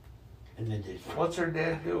 And they did. What's her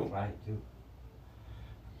dad do? Fly too.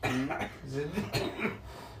 Is it?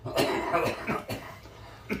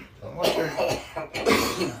 What's her?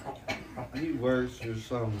 He works for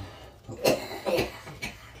some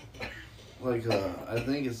like I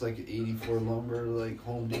think it's like an 84 lumber like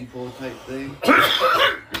Home Depot type thing.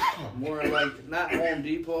 More like not Home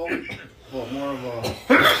Depot, but more of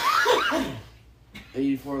a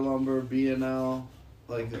 84 lumber B&L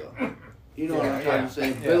like you know what I'm trying to say,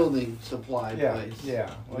 yeah. building supply Yeah, place. yeah,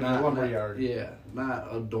 like Not- a lumberyard. Yeah, not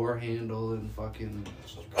a door handle and fucking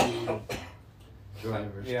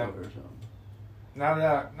driver Yeah. store or something. Not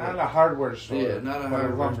a hardware store. Yeah, not a but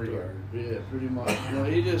hardware lumberyard. store. Yeah, pretty much. No,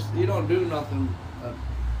 he don't do nothing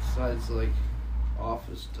besides like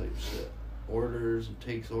office type shit orders and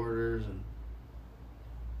takes orders and.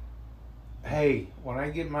 Hey, when I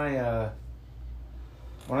get my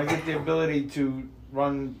when I get the ability to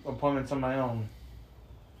run appointments on my own,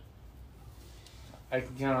 I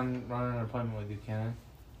can count on running an appointment with you, can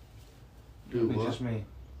I? Do It's what? just me.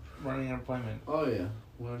 Running an appointment. Oh yeah.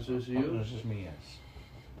 When it's just Oh, you? it's just me, yes.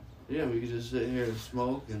 Yeah, we could just sit here and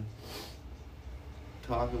smoke and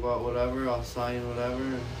talk about whatever. I'll sign whatever.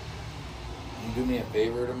 And Can you do me a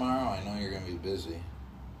favor tomorrow? I know you're gonna be busy,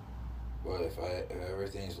 but if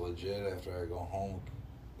everything's legit after I go home,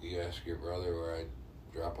 you ask your brother where I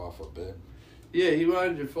drop off a bid. yeah, he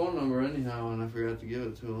wanted your phone number anyhow, and I forgot to give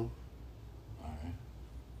it to him. Alright.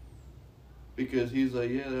 Because he's like,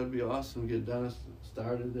 yeah, that'd be awesome. Get Dennis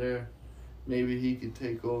started there. Maybe he could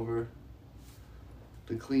take over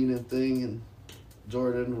the cleaning thing, and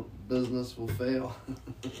Jordan business will fail.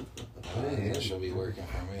 I think she'll be working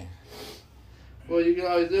for me. Well, you can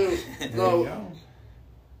always do. There you No. go.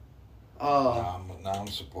 Now I'm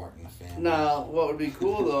supporting the family. Now, what would be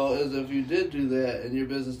cool though is if you did do that and your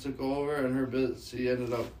business took over and her business, she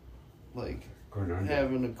ended up like Going on.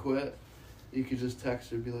 having to quit. You could just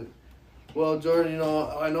text her and be like, "Well, Jordan, you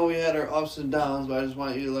know, I know we had our ups and downs, but I just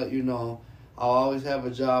want you to let you know I'll always have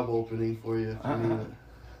a job opening for you if you need it."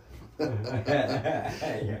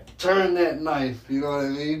 Yeah. Turn that knife, you know what I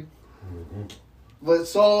mean? Mhm. But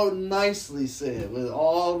so nicely said, with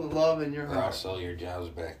all the love in your Or I'll heart. sell your jobs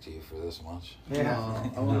back to you for this much. Yeah.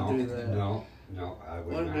 No, I won't do that. No, I would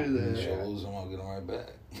Wouldn't not do that. She'll lose them, I'll get them right back.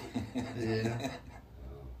 Yeah.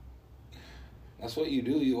 That's what you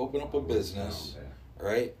do. You open up a business,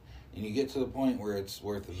 right? And you get to the point where it's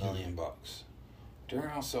worth $1 million. Turn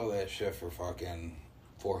around, sell that shit for fucking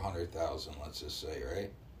 400,000. Let's just say,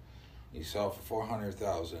 right? You sell it for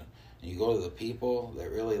 400,000, and you go to the people that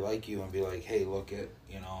really like you and be like, "Hey, look at,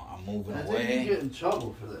 I'm moving I away." think you get in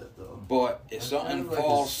trouble for that though. But if That's something kind of like a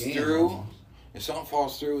falls scam through, almost. if something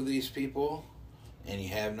falls through with these people, and you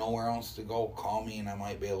have nowhere else to go, call me, and I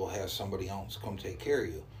might be able to have somebody else come take care of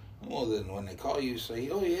you. Well, then when they call you, say,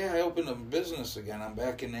 "Oh yeah, I opened a business again. I'm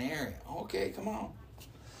back in the area." Okay, come on.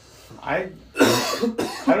 I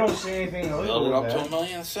don't see anything Build illegal it with up to that. $1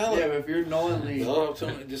 million, sell Yeah, it. but if you're knowingly Build it up to $1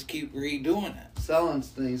 million, just keep redoing it. selling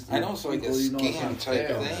things to I know it's like a people you know it's scam gonna type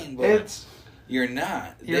fail. thing, but It's you're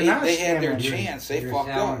not. You're not they had their scamming. chance. They You're fucked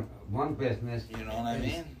selling up. one business. You know what I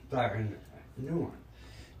mean? Starting a new one.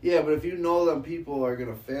 Yeah, but if you know them people are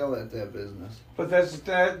gonna fail at that business. but that's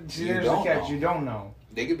that. See, You there's the don't catch. know. You don't know.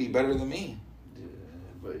 They could be better than me. Yeah,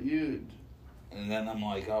 but you, And then I'm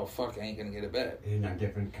like, oh fuck, I ain't gonna get it back. In a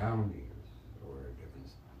different county or a different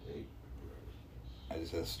state. I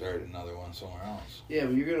just had to start another one somewhere else. yeah,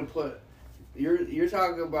 but you're gonna put. You're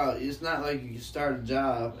talking about. It's not like you start a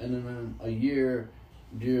job and then in a year,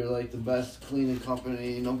 you're like the best cleaning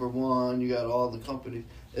company, #1. You got all the companies.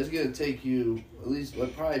 It's gonna take you at least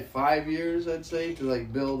like probably 5 years, I'd say, to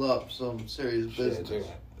like build up some serious Shit, it business.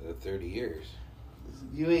 took 30 years.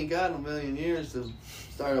 You ain't got a million years to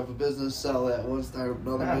start up a business, sell that one, start up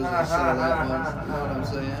another business, sell that one. You know what I'm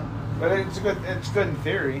saying? But it's good. It's good in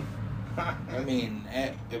theory. I mean,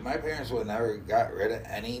 if my parents would never got rid of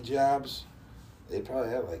any jobs, they'd probably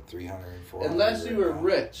have like 300, 400. Unless you were now.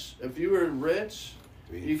 rich. If you were rich,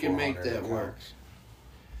 300, you can make 400 that work. accounts.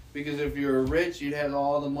 because if you were rich, you'd have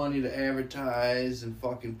all the money to advertise and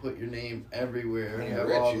fucking put your name everywhere. When and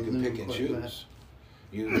you're have all rich, you the can new pick and equipment. choose.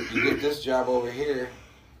 You get this job over here,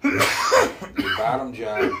 your bottom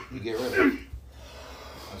job, you get rid of.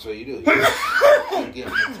 That's what you do. You get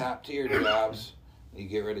the top tier jobs, you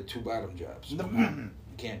get rid of 2 bottom jobs.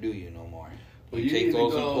 Can't do you no more. Well, You you need take to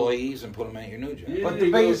those go- employees and put them at your new job. You But need the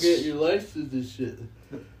to go biggest- get your license and shit.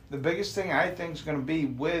 The biggest thing I think is going to be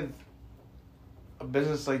with a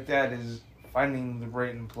business like that is finding the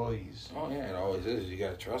right employees. Oh yeah, it always is. You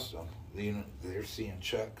gotta trust them. They're seeing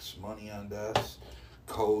checks, money on desks,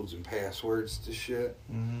 codes and passwords to shit.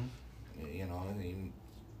 Mm-hmm. You know, I mean,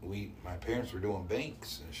 my parents were doing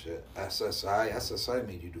banks and shit. SSI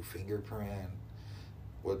made you do fingerprint.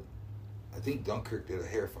 I think Dunkirk did a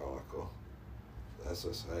hair follicle.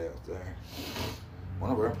 SSI out there. One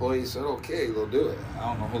of our employees said, okay, they'll do it. I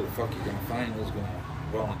don't know who the fuck you're gonna find who's gonna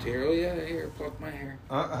volunteer. Oh yeah, here, pluck my hair.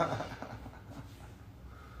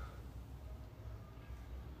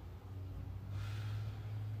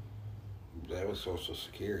 That was Social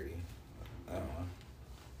Security. I don't know.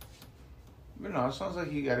 But no, it sounds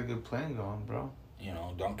like you got a good plan going, bro. You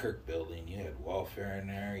know, Dunkirk building, you had welfare in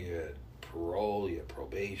there, you had parole, you had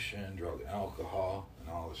probation, drug and alcohol, and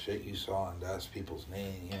all the shit you saw on those people's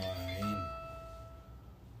names, you know what I mean?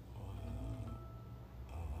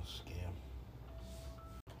 Scam.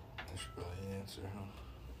 I should probably answer, huh?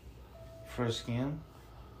 For a scam?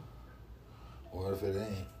 What if it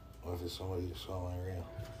ain't? What if it's somebody who saw my reel?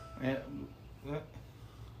 Yeah.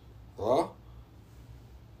 Hello?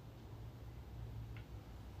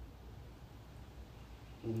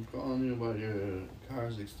 I'm calling you about your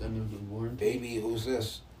car's extended warranty. Baby, who's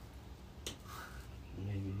this?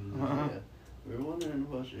 Maybe. Yeah. We were wondering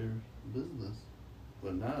about your business.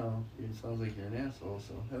 But now, it sounds like you're an asshole,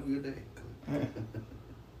 so have a good day.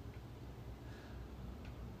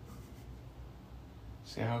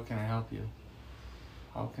 Say, how can I help you?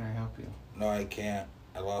 How can I help you? No, I can't.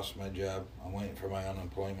 I lost my job. I'm waiting for my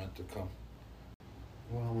unemployment to come.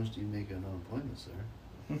 Well, how much do you make on unemployment, sir?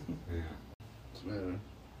 Yeah. What's the matter?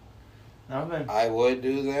 Nothing. I would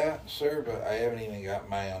do that, sir, but I haven't even got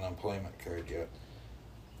my unemployment card yet.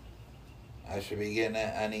 I should be getting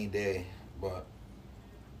it any day, but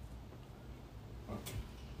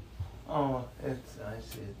Oh, I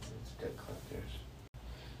see. It's debt collectors.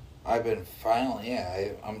 I've been filing.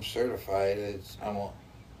 Yeah, I'm certified. I'm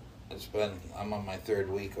on my 3rd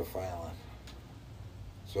week of filing,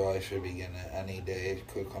 so I should be getting it any day. It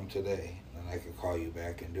could come today, and I could call you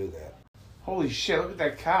back and do that. Holy shit! Look at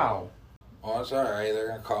that cow. Oh, it's all right. They're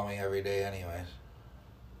gonna call me every day, anyways.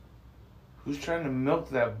 Who's trying to milk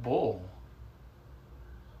that bull?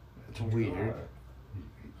 It's weird.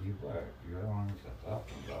 You were. You're the one that's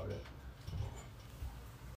talking about it.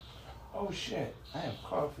 Oh shit! I have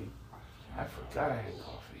coffee. I forgot I had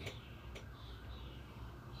coffee.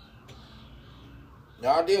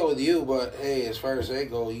 Now, I'll deal with you, but hey, as far as they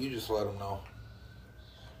go, you just let them know.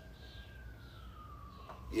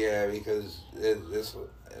 Yeah, because it's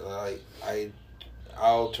like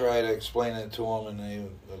I'll try to explain it to them, and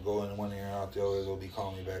they'll go in one ear and out the other. They'll be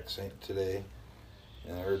calling me back today,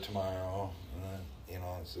 or tomorrow, and then,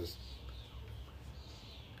 it's just.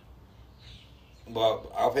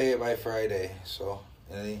 But I'll pay it by Friday, so.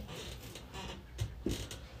 Yeah,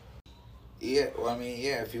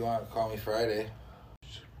 if you want to call me Friday,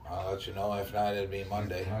 I'll let you know. If not, it'll be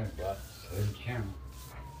Monday. But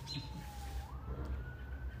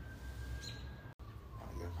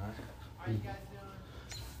How you guys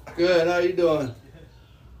doing? Good, how you doing?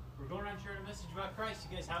 We're going around sharing a message about Christ.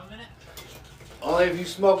 You guys have a minute? Only if you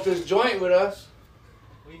smoke this joint with us.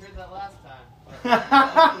 We heard that last time.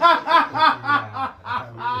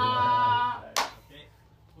 Okay.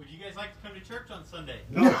 Would you guys like to come to church on Sunday?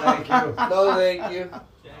 No, thank you. No, thank you.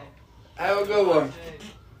 Okay. Have a good one. Okay.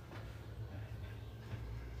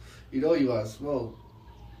 You know you want to smoke.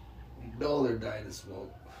 You know they're dying to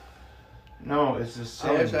smoke. No, it's a sin.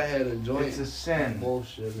 I wish I had a joint. It's a sin.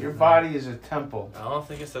 Bullshit. Your body is a temple. I don't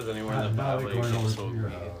think it says anywhere in the Bible you can smoke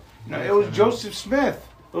weed. No, it was Joseph Smith.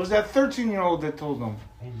 It was that 13-year-old that told him.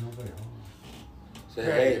 Ain't nobody home.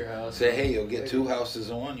 Say hey, you'll get 2 houses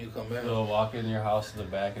in one. You come back. They'll walk in your house in the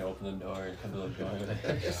back and open the door and come to the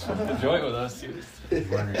joint. Smoke the joint with us, dude.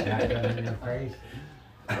 Run a shotgun in your face.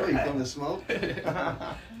 Oh, you come to smoke?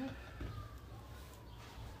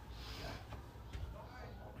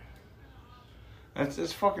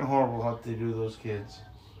 It's fucking horrible how they do those kids.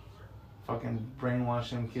 Fucking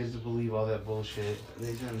brainwash them kids to believe all that bullshit.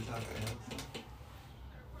 They trying to talk to us.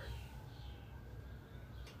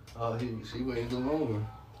 Oh, she waved them over.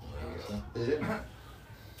 Yeah.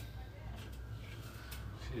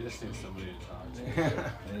 She just needs somebody to talk to.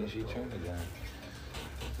 Maybe she turned it down.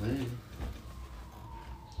 Maybe.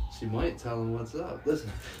 She might tell him what's up.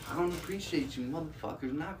 Listen, I don't appreciate you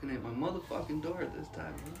motherfuckers knocking at my motherfucking door at this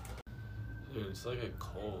time, man. Dude, it's like a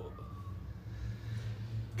cold.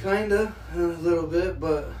 Kinda, a little bit,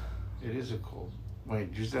 but... It is a cult.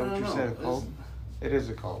 Wait, is that I what you don't said, a know. cult? It is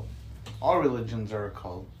a cult. All religions are a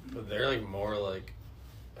cult. But they're like more like...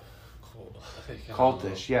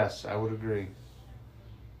 Cultish, yes, I would agree.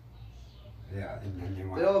 Yeah, and then they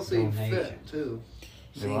want They all seem donations. fit, too.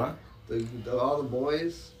 They what? All the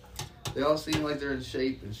boys, they all seem like they're in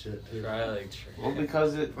shape and shit, too. Try like... Well,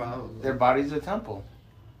 because Probably. their body's a temple.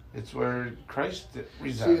 It's where Christ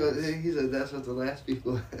resides. See, he said that's what the last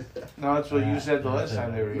people... No, that's what you said the last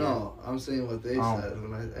time they were here. No, I'm saying what they Oh. said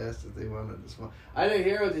when I asked if they wanted to smoke. I didn't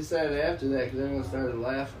hear what they said after that because everyone started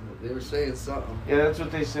laughing. But they were saying something. Yeah, that's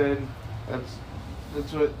what they said.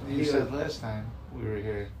 That's what you Yeah. said last time we were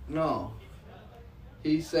here. No.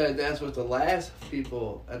 He said that's what the last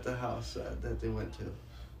people at the house said that they went to.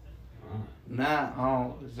 Nah.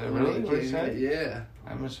 Oh, is that When really they what he came said? in, yeah.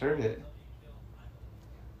 I misheard it.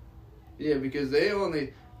 Yeah, because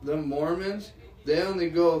the Mormons, they only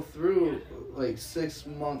go through like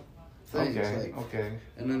 6-month things. Okay, like, okay.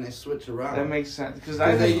 And then they switch around. That makes sense. Because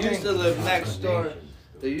They used to live next door.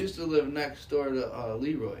 They used to live next door to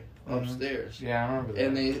Leroy, upstairs. Yeah, I remember that.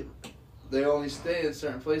 And they only stay in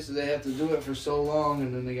certain places. They have to do it for so long,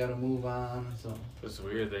 and then they got to move on or something. It's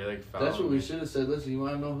weird. They like found. That's what we should have said. Listen, you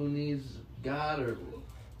want to know who needs God or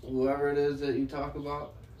whoever it is that you talk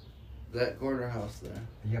about? That corner house there.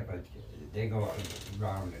 Yeah, but they go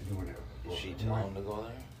around and doing it. Did she tell him to go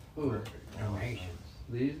there? Who? Donations.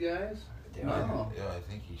 These guys? They No. are. Yeah, I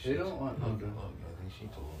think he They should. don't want Look, no look, God. I think she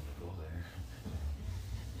told him to go there.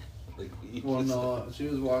 Like, he Well, just- no, she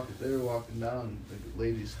was walking. They were walking down. The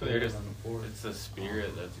ladies They're standing just, on the porch. it's the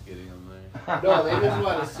spirit that's getting them there. No, they just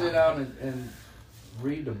want to sit down and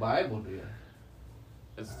read the Bible to you.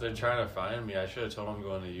 They're trying to find me. I should have told them I'm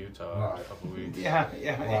going to Utah in a couple weeks. Yeah.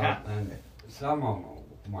 Well, and some of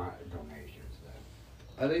them want donations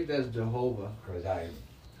I think that's Jehovah. because I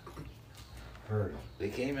heard They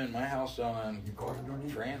came in my house down on you go to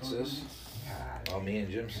donate. Francis. God. While me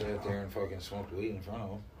and Jim sat there and fucking smoked weed in front of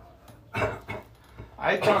him.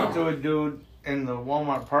 I talked to a dude in the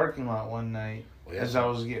Walmart parking lot one night Well, yeah. as I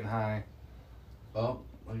was getting high. Oh,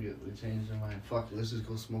 look at we changed our mind. Fuck, let's just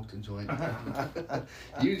go smoke the joint.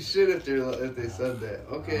 You should if they said that.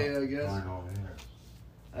 Okay, I guess. Going over there.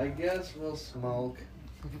 I guess we'll smoke.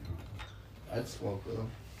 I'd smoke with them.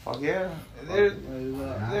 Fuck yeah.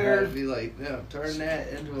 I'd be like, yeah, turn that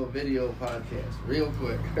into a video podcast real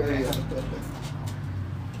quick. Hurry up.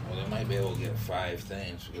 Well, they might be able to get 5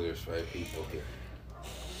 things because there's 5 people here.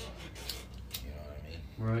 You know what I mean?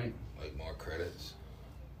 Right. Like more credits.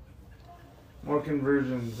 More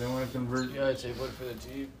conversions. They want to convert. Yeah, take one for the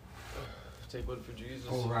Jeep. Take one for Jesus.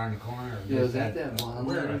 Go around the corner. Yeah, is that blonde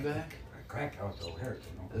Where lady is back? Crack house over here,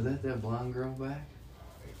 you Is know. that blonde girl back?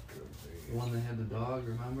 The one that had the dog,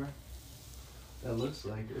 remember? That looks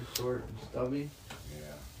like her, short and stubby.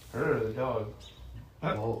 Yeah. Her or the dog.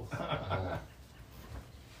 Both. Oh.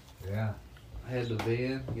 Yeah. I had the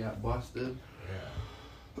van, got busted.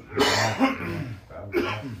 Yeah. Probably.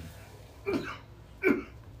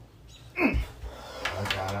 I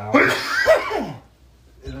got out.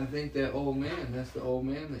 And I think that old man, that's the old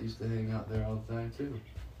man that used to hang out there all the time too.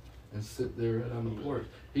 And sit there right on the porch.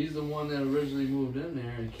 He's the one that originally moved in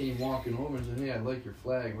there and came walking over and said, hey, I like your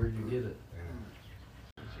flag, where'd you get it?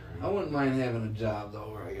 I wouldn't mind having a job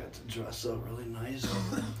though where I got to dress up really nice.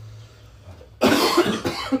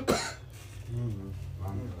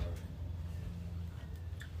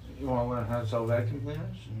 You want to learn how to sell vacuum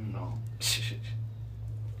cleaners? No.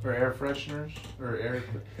 Or air fresheners? Or air...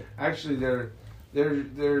 Actually, they're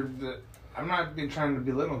I'm not being trying to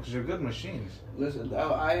belittle because they're good machines. Listen,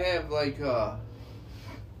 I have like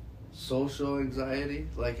social anxiety.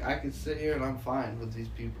 Like I can sit here and I'm fine with these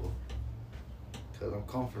people because I'm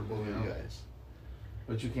comfortable with you guys.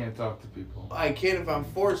 But you can't talk to people. I can if I'm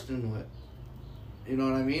forced into it. You know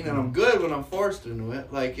what I mean? And I'm good when I'm forced into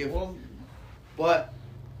it. Like if, but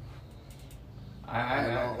I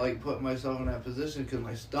don't like putting myself in that position because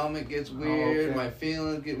my stomach gets weird, my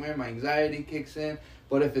feelings get weird, my anxiety kicks in.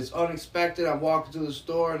 But if it's unexpected, I'm walking through the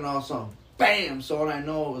store and all of a sudden, bam! So when I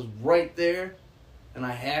know it was right there, and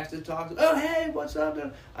I have to talk to, oh hey, what's up?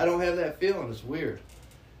 I don't have that feeling. It's weird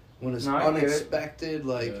when it's unexpected.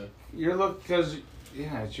 Like you're because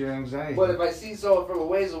it's your anxiety. But if I see someone from a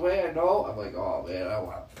ways away, I know I'm like, oh man, I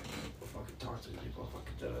want to fucking talk to these people,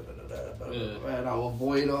 and I'll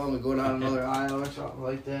avoid them and go down another aisle or something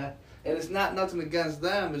like that. And it's not nothing against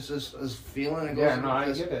them. It's just a feeling. It goes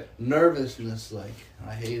I get it. Nervousness, like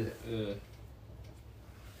I hate it. Yeah.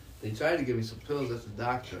 They tried to give me some pills at the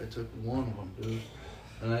doctor. I took one of them, dude.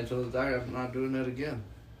 And I told the doctor I'm not doing that again.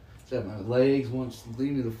 Said my legs wouldn't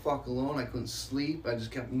leave me the fuck alone. I couldn't sleep. I just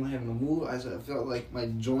kept having to move. I felt like my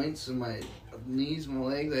joints and my knees, my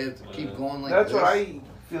legs. I had to keep going like That's this. what I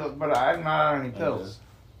feel, but I'm not on any pills.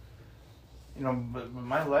 You know, but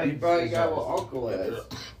my legs. You probably got what Uncle has.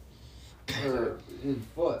 Or his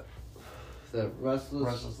foot. Is that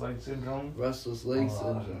restless leg syndrome? Restless leg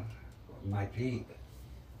syndrome. My feet.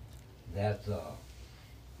 That's a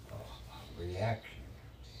reaction.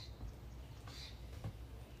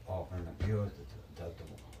 Offering a pill that the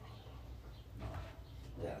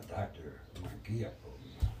doctor Marquia put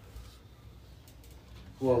me.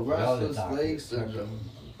 Well, The other restless doctor, leg syndrome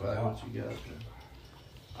is probably what you got there.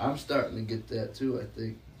 I'm starting to get that too, I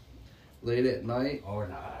think. Late at night. Oh,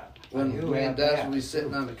 no. When You me and have Dad that. will be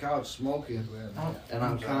sitting on the couch smoking, Oh. and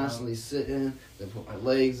I'm constantly sitting, then put my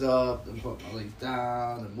legs up, then put my legs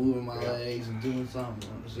down, and moving my legs and doing something.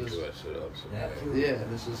 It's just, yeah,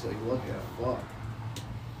 it's just like, what the fuck?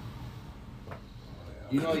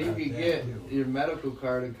 You know, you could get your medical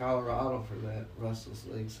card in Colorado for that restless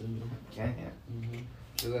leg syndrome. Can you? Mm-hmm.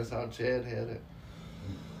 So that's how Chad had it.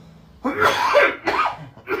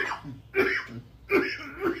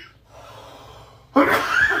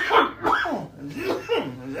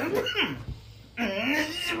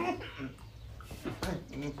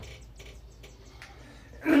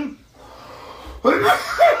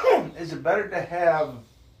 better to have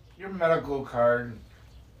your medical card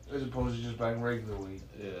as opposed to just buying regular weed.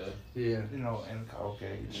 Yeah. You know, and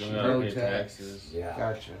okay. You don't gotta pay taxes. Yeah.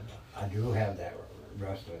 Gotcha. I do have that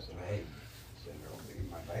restless leg syndrome in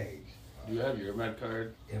my legs. Do you have your med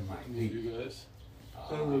card? In my You feet. guys?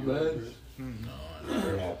 Yeah.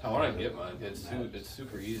 I want to get mine. It's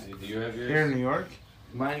super easy. Do you have yours? Here in New York?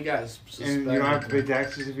 Mine got And suspended. you don't have to pay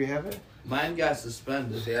taxes if you have it? Mine got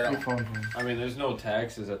suspended. See, I Your don't, phone. I mean, there's no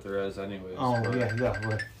taxes at the res anyways. Oh, but yeah,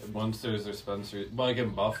 right. Once there's dispensaries, like in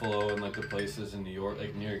Buffalo and like the places in New York,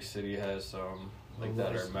 like New York City has some like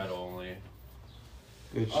that are med only.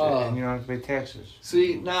 Good shit. Oh. And you don't have to pay taxes.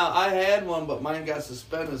 See, now I had one, but mine got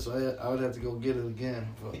suspended, so I would have to go get it again,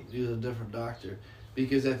 but use a different doctor.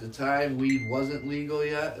 Because at the time, weed wasn't legal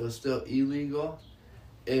yet; it was still illegal,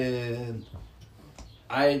 and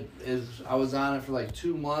I was on it for like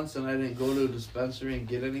 2 months, and I didn't go to a dispensary and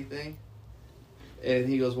get anything. And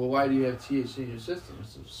he goes, "Well, why do you have THC in your system?" I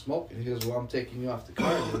said, "Smoking." He goes, "Well, I'm taking you off the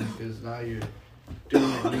card then, because now you're doing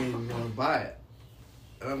it and you ain't going to buy it."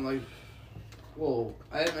 And I'm like, well,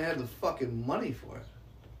 I haven't had the fucking money for it.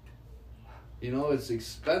 You know, it's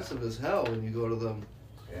expensive as hell when you go to them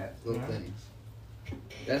little things.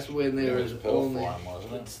 That's when they there were was pill only. form,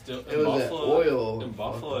 wasn't it? It's still It was that oil. In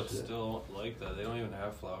Buffalo, fucking it's shit. still like that. They don't even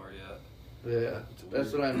have flour yet. Yeah,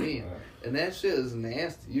 that's what I mean. And that shit is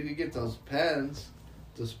nasty. You could get those pens,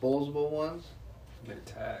 disposable ones, They're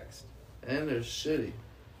taxed. and they're shitty.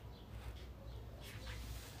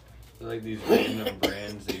 They're like these random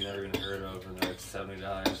brands that you never even heard of, and they're like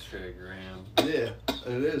 $70 for a gram. Yeah,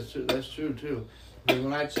 it is true. That's true too. Because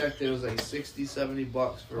when I checked, it was like $60-$70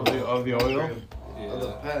 for Of the oil? gram of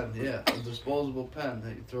the pen. Yeah, a disposable pen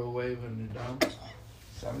that you throw away when you're done.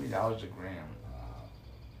 $70 a gram.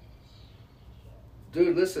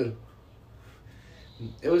 Dude, listen.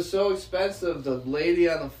 It was so expensive. The lady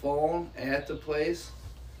on the phone at the place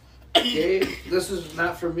gave. This is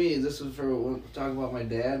not for me. This is for when we're talking about my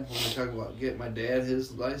dad. When we talk about getting my dad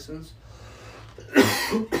his license,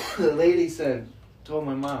 the lady told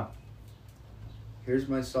my mom, "Here's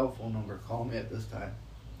my cell phone number. Call me at this time."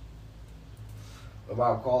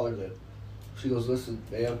 I'll call her then. She goes, "Listen,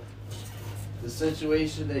 ma'am, the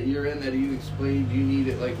situation that you're in that you explained, you need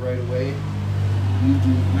it like right away. You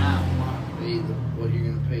do not want to pay what you're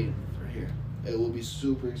going to pay for here. It will be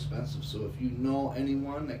super expensive. So if you know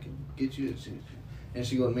anyone that can get you," and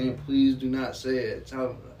she goes, "Man, please do not say it.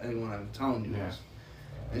 Tell anyone I'm telling you this."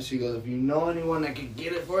 And she goes, "If you know anyone that can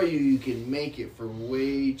get it for you, you can make it for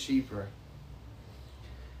way cheaper."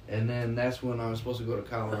 And then that's when I was supposed to go to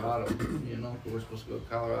Colorado. You know, we're supposed to go to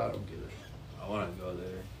Colorado and get it. I want to go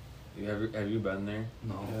there. Have you been there?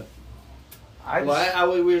 No. Yet?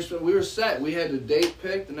 We were set. We had the date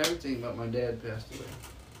picked and everything, but my dad passed away.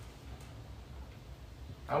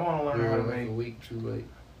 I want to learn We how were to like make. a week too late.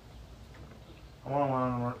 I want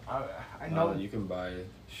to learn. I know. You can buy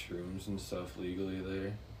shrooms and stuff legally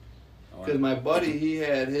there. Because my buddy, he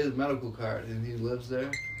had his medical card and he lives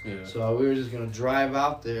there. Yeah. So we were just going to drive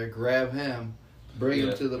out there, grab him, bring him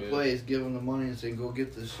Yeah, to the yeah. place, give him the money and say, "Go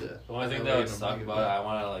get this shit." The only thing And that would later, suck bring about it, back. I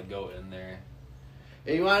want to like go in there.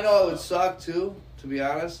 And you want to know what would suck too, to be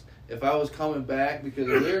honest? If I was coming back, because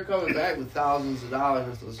we were coming back with thousands of dollars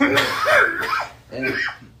worth of stuff. And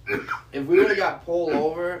if we would have got pulled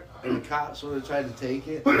over and the cops would have tried to take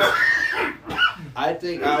it, I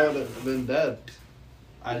think I would have been dead.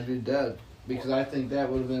 I'd be dead. Because I think that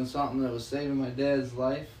would have been something that was saving my dad's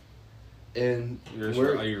life. And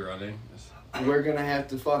Are you running? we're going to have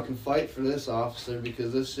to fucking fight for this officer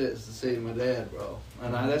because this shit is to save my dad, bro.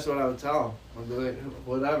 And that's what I would tell him. I'd be like,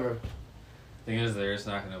 whatever. Thing is, they're just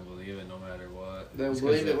not gonna believe it no matter what. They'll It's 'cause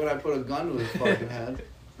believe it when I put a gun to his fucking head.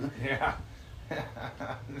 Yeah.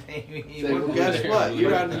 Maybe. Say, well, guess what?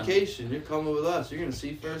 You're on vacation. You're coming with us. You're going to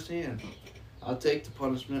see firsthand. I'll take the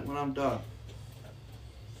punishment when I'm done.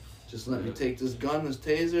 Just let me take this gun, this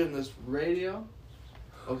taser, and this radio.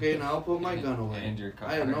 Okay, now I'll put my gun away. And your car.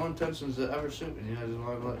 I had no intentions of ever shooting you. I just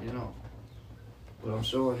want to let you know. But I'm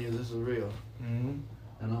showing you this is real. Mm-hmm.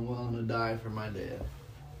 And I'm willing to die for my dad.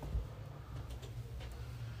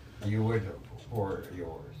 You would for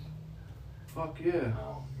yours. Fuck yeah.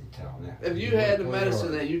 No, you tell them that. If you had the would for medicine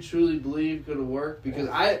yours. that you truly believed could have worked, because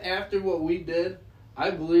after what we did,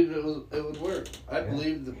 I believed it would work. I Yeah,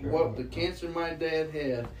 believed that sure. what the cancer my dad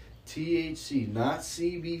had, THC, not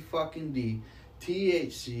CB fucking D,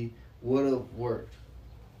 THC would have worked.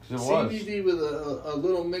 Because it was. CBD with a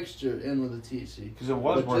little mixture in with the THC. Because it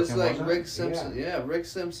was But just working, like wasn't Rick it? Simpson, yeah, Rick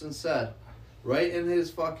Simpson said, right in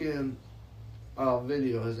his fucking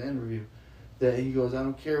video, his interview, that he goes, "I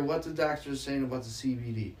don't care what the doctor is saying about the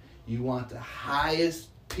CBD. You want the highest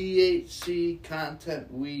THC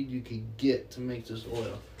content weed you could get to make this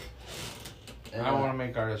oil. And I want to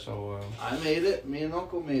make RSO oil. I made it. Me and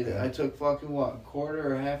Uncle made it. I took fucking, what, a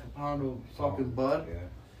quarter or half a pound of fucking bud? Yeah.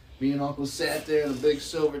 Me and Uncle sat there in a big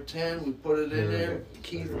silver tin. We put it in there.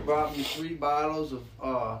 Keith brought me 3 bottles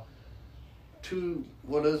of 2,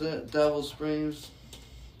 what is it? Devil Springs.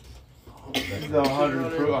 The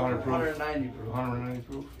 100 proof, 100 proof. 190 proof. 190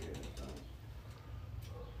 proof.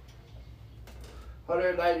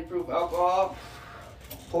 190 proof alcohol.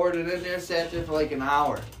 Poured it in there. Sat there for like an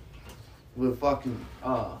hour. With fucking,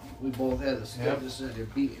 we both had the stuff just sitting there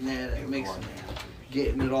beating at it, mixing it,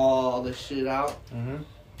 getting it all the shit out. Mm-hmm.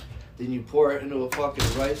 Then you pour it into a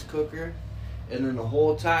fucking rice cooker, and then the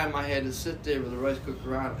whole time I had to sit there with the rice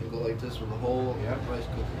cooker on and go like this with the whole rice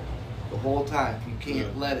cooker. The whole time. You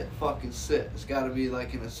can't let it fucking sit. It's got to be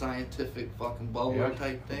like in a scientific fucking bubbler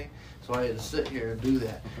type thing. So I had to sit here and do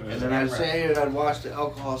that. And then I'd sit here and I'd watch the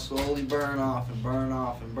alcohol slowly burn off and burn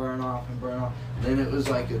off and burn off and burn off. And then it was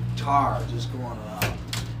like a tar just going around.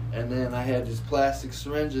 And then I had these plastic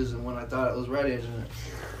syringes, and when I thought it was ready, I just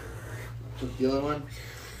took the other one.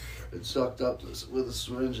 It sucked up with the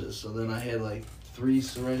syringes. So then I had like 3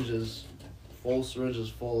 syringes, full syringes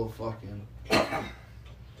full of fucking,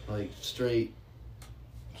 like straight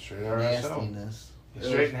nastiness.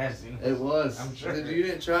 Straight nastiness. It was. I'm sure. You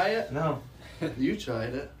didn't try it? No. You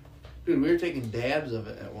tried it. Dude, we were taking dabs of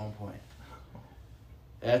it at one point.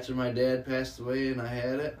 After my dad passed away and I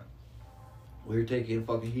had it, we were taking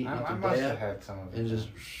fucking heat I with the must have dab had some of it. and just...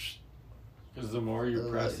 Because the more you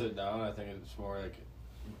press it down, I think it's more like...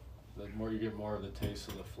 The more you get more of the taste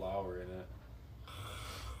of the flour in it.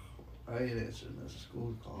 I ain't answering this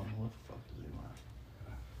school call. What the fuck do they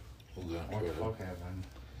want? What the fuck happened?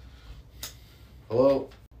 Hello?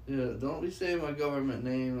 Yeah, don't be saying my government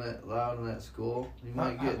name that loud in that school. You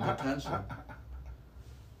might get detention.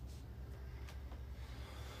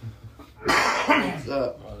 What's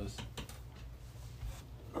up?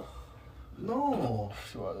 No.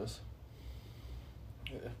 What is?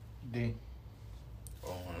 D.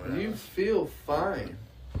 You feel fine.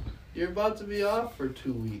 You're about to be off for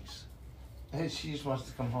 2 weeks. Hey, she just wants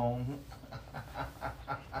to come home.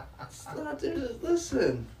 Stop, dude.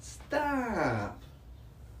 Listen. Stop.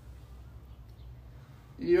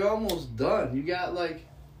 You're almost done. You got like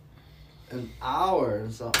an hour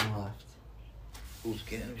and something left. Who's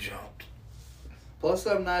getting jumped? Plus,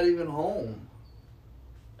 I'm not even home.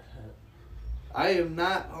 I am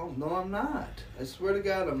not home. No, I'm not. I swear to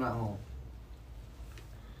God, I'm not home.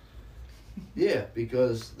 Yeah,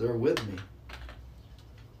 because they're with me.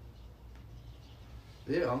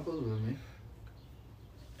 Yeah, Uncle's with me.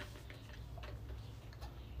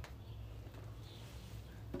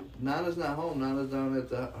 Nana's not home. Nana's down at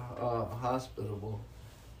the hospital.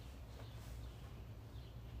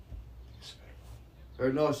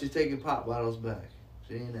 Or no, she's taking pop bottles back.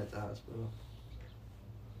 She ain't at the hospital.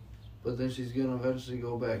 But then she's gonna eventually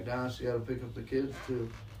go back down. She gotta pick up the kids too.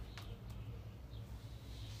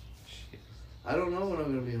 I don't know when I'm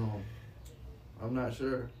gonna be home. I'm not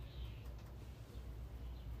sure.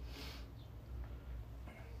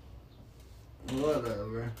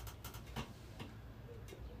 Whatever.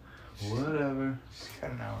 Whatever. She's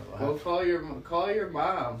got an hour left. Go call your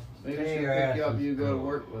mom. Maybe she'll pick you up. You go to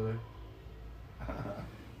work with her.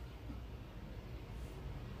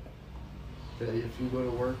 If you go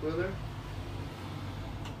to work with her,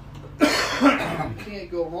 you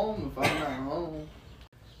can't go home if I'm not home.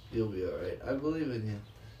 You'll be alright. I believe in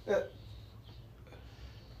you.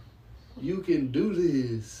 You can do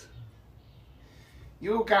this.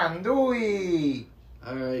 You can do it.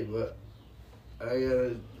 Alright, but I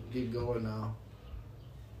gotta get going now.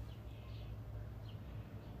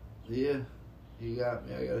 Yeah, you got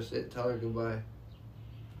me. I gotta tell her goodbye.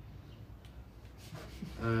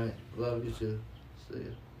 Alright, love you too. See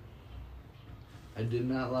ya. I did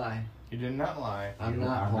not lie. You did not lie. I'm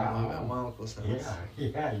not home. I'm at my uncle's house.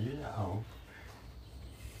 Yeah, you know.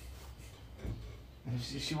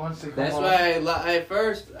 She wants to come That's home. why at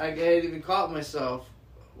first I hadn't even caught myself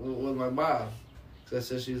with my mom. Because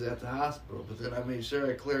I said she was at the hospital. But then I made sure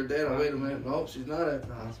I cleared that. Oh, wait a minute. Nope, she's not at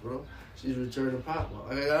the hospital. She's returning pop.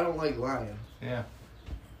 I mean, I don't like lying. Yeah.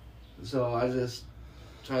 So I just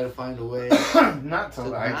try to find a way not to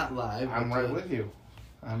lie. Not lie. I'm right with you.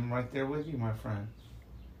 I'm right there with you, my friend.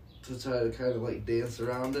 To try to kind of like dance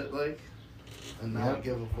around it, like, and not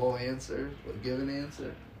give a full answer, but give an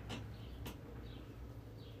answer.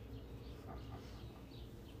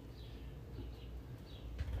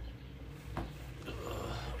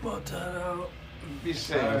 About that out. Be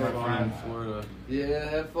safe, Have my fun friend. in Florida. Yeah,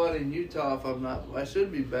 have fun in Utah if I'm not. I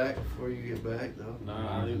should be back before you get back, though. No,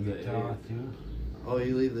 I leave the Utah 8th. too. Oh,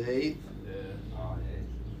 you leave the 8th? Yeah. Oh,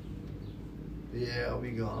 Yeah, I'll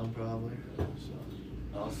be gone probably. So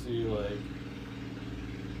I'll see you like.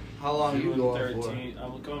 How long are you going 13th.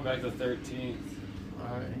 I'm going back the 13th. for?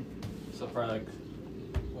 Alright. So probably like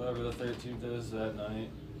whatever the 13th is that night.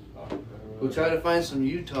 We'll try to find some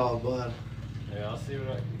Utah, bud. Yeah, I'll see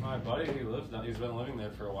what my buddy who lives down. He's been living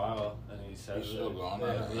there for a while, and he says He's still that going they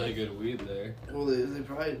on have that really 8th? good weed there. Well, they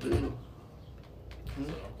probably do.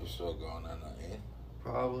 You're still going on the 8th?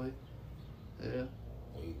 Probably. Yeah.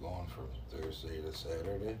 Are you going from Thursday to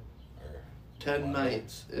Saturday? Or 10 Monday?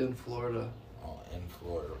 nights in Florida. Oh, in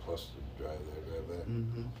Florida, plus the drive there, drive back.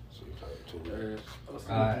 Mm-hmm. So you're probably 2 weeks.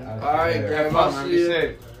 Alright, Graham, I'll see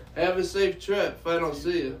you. Have a safe trip if I don't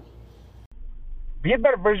see you. Be a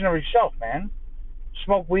better version of yourself, man.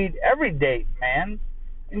 Smoke weed every day, man.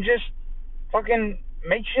 And just fucking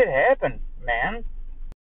make shit happen, man.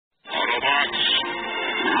 Autobots,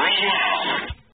 roll out.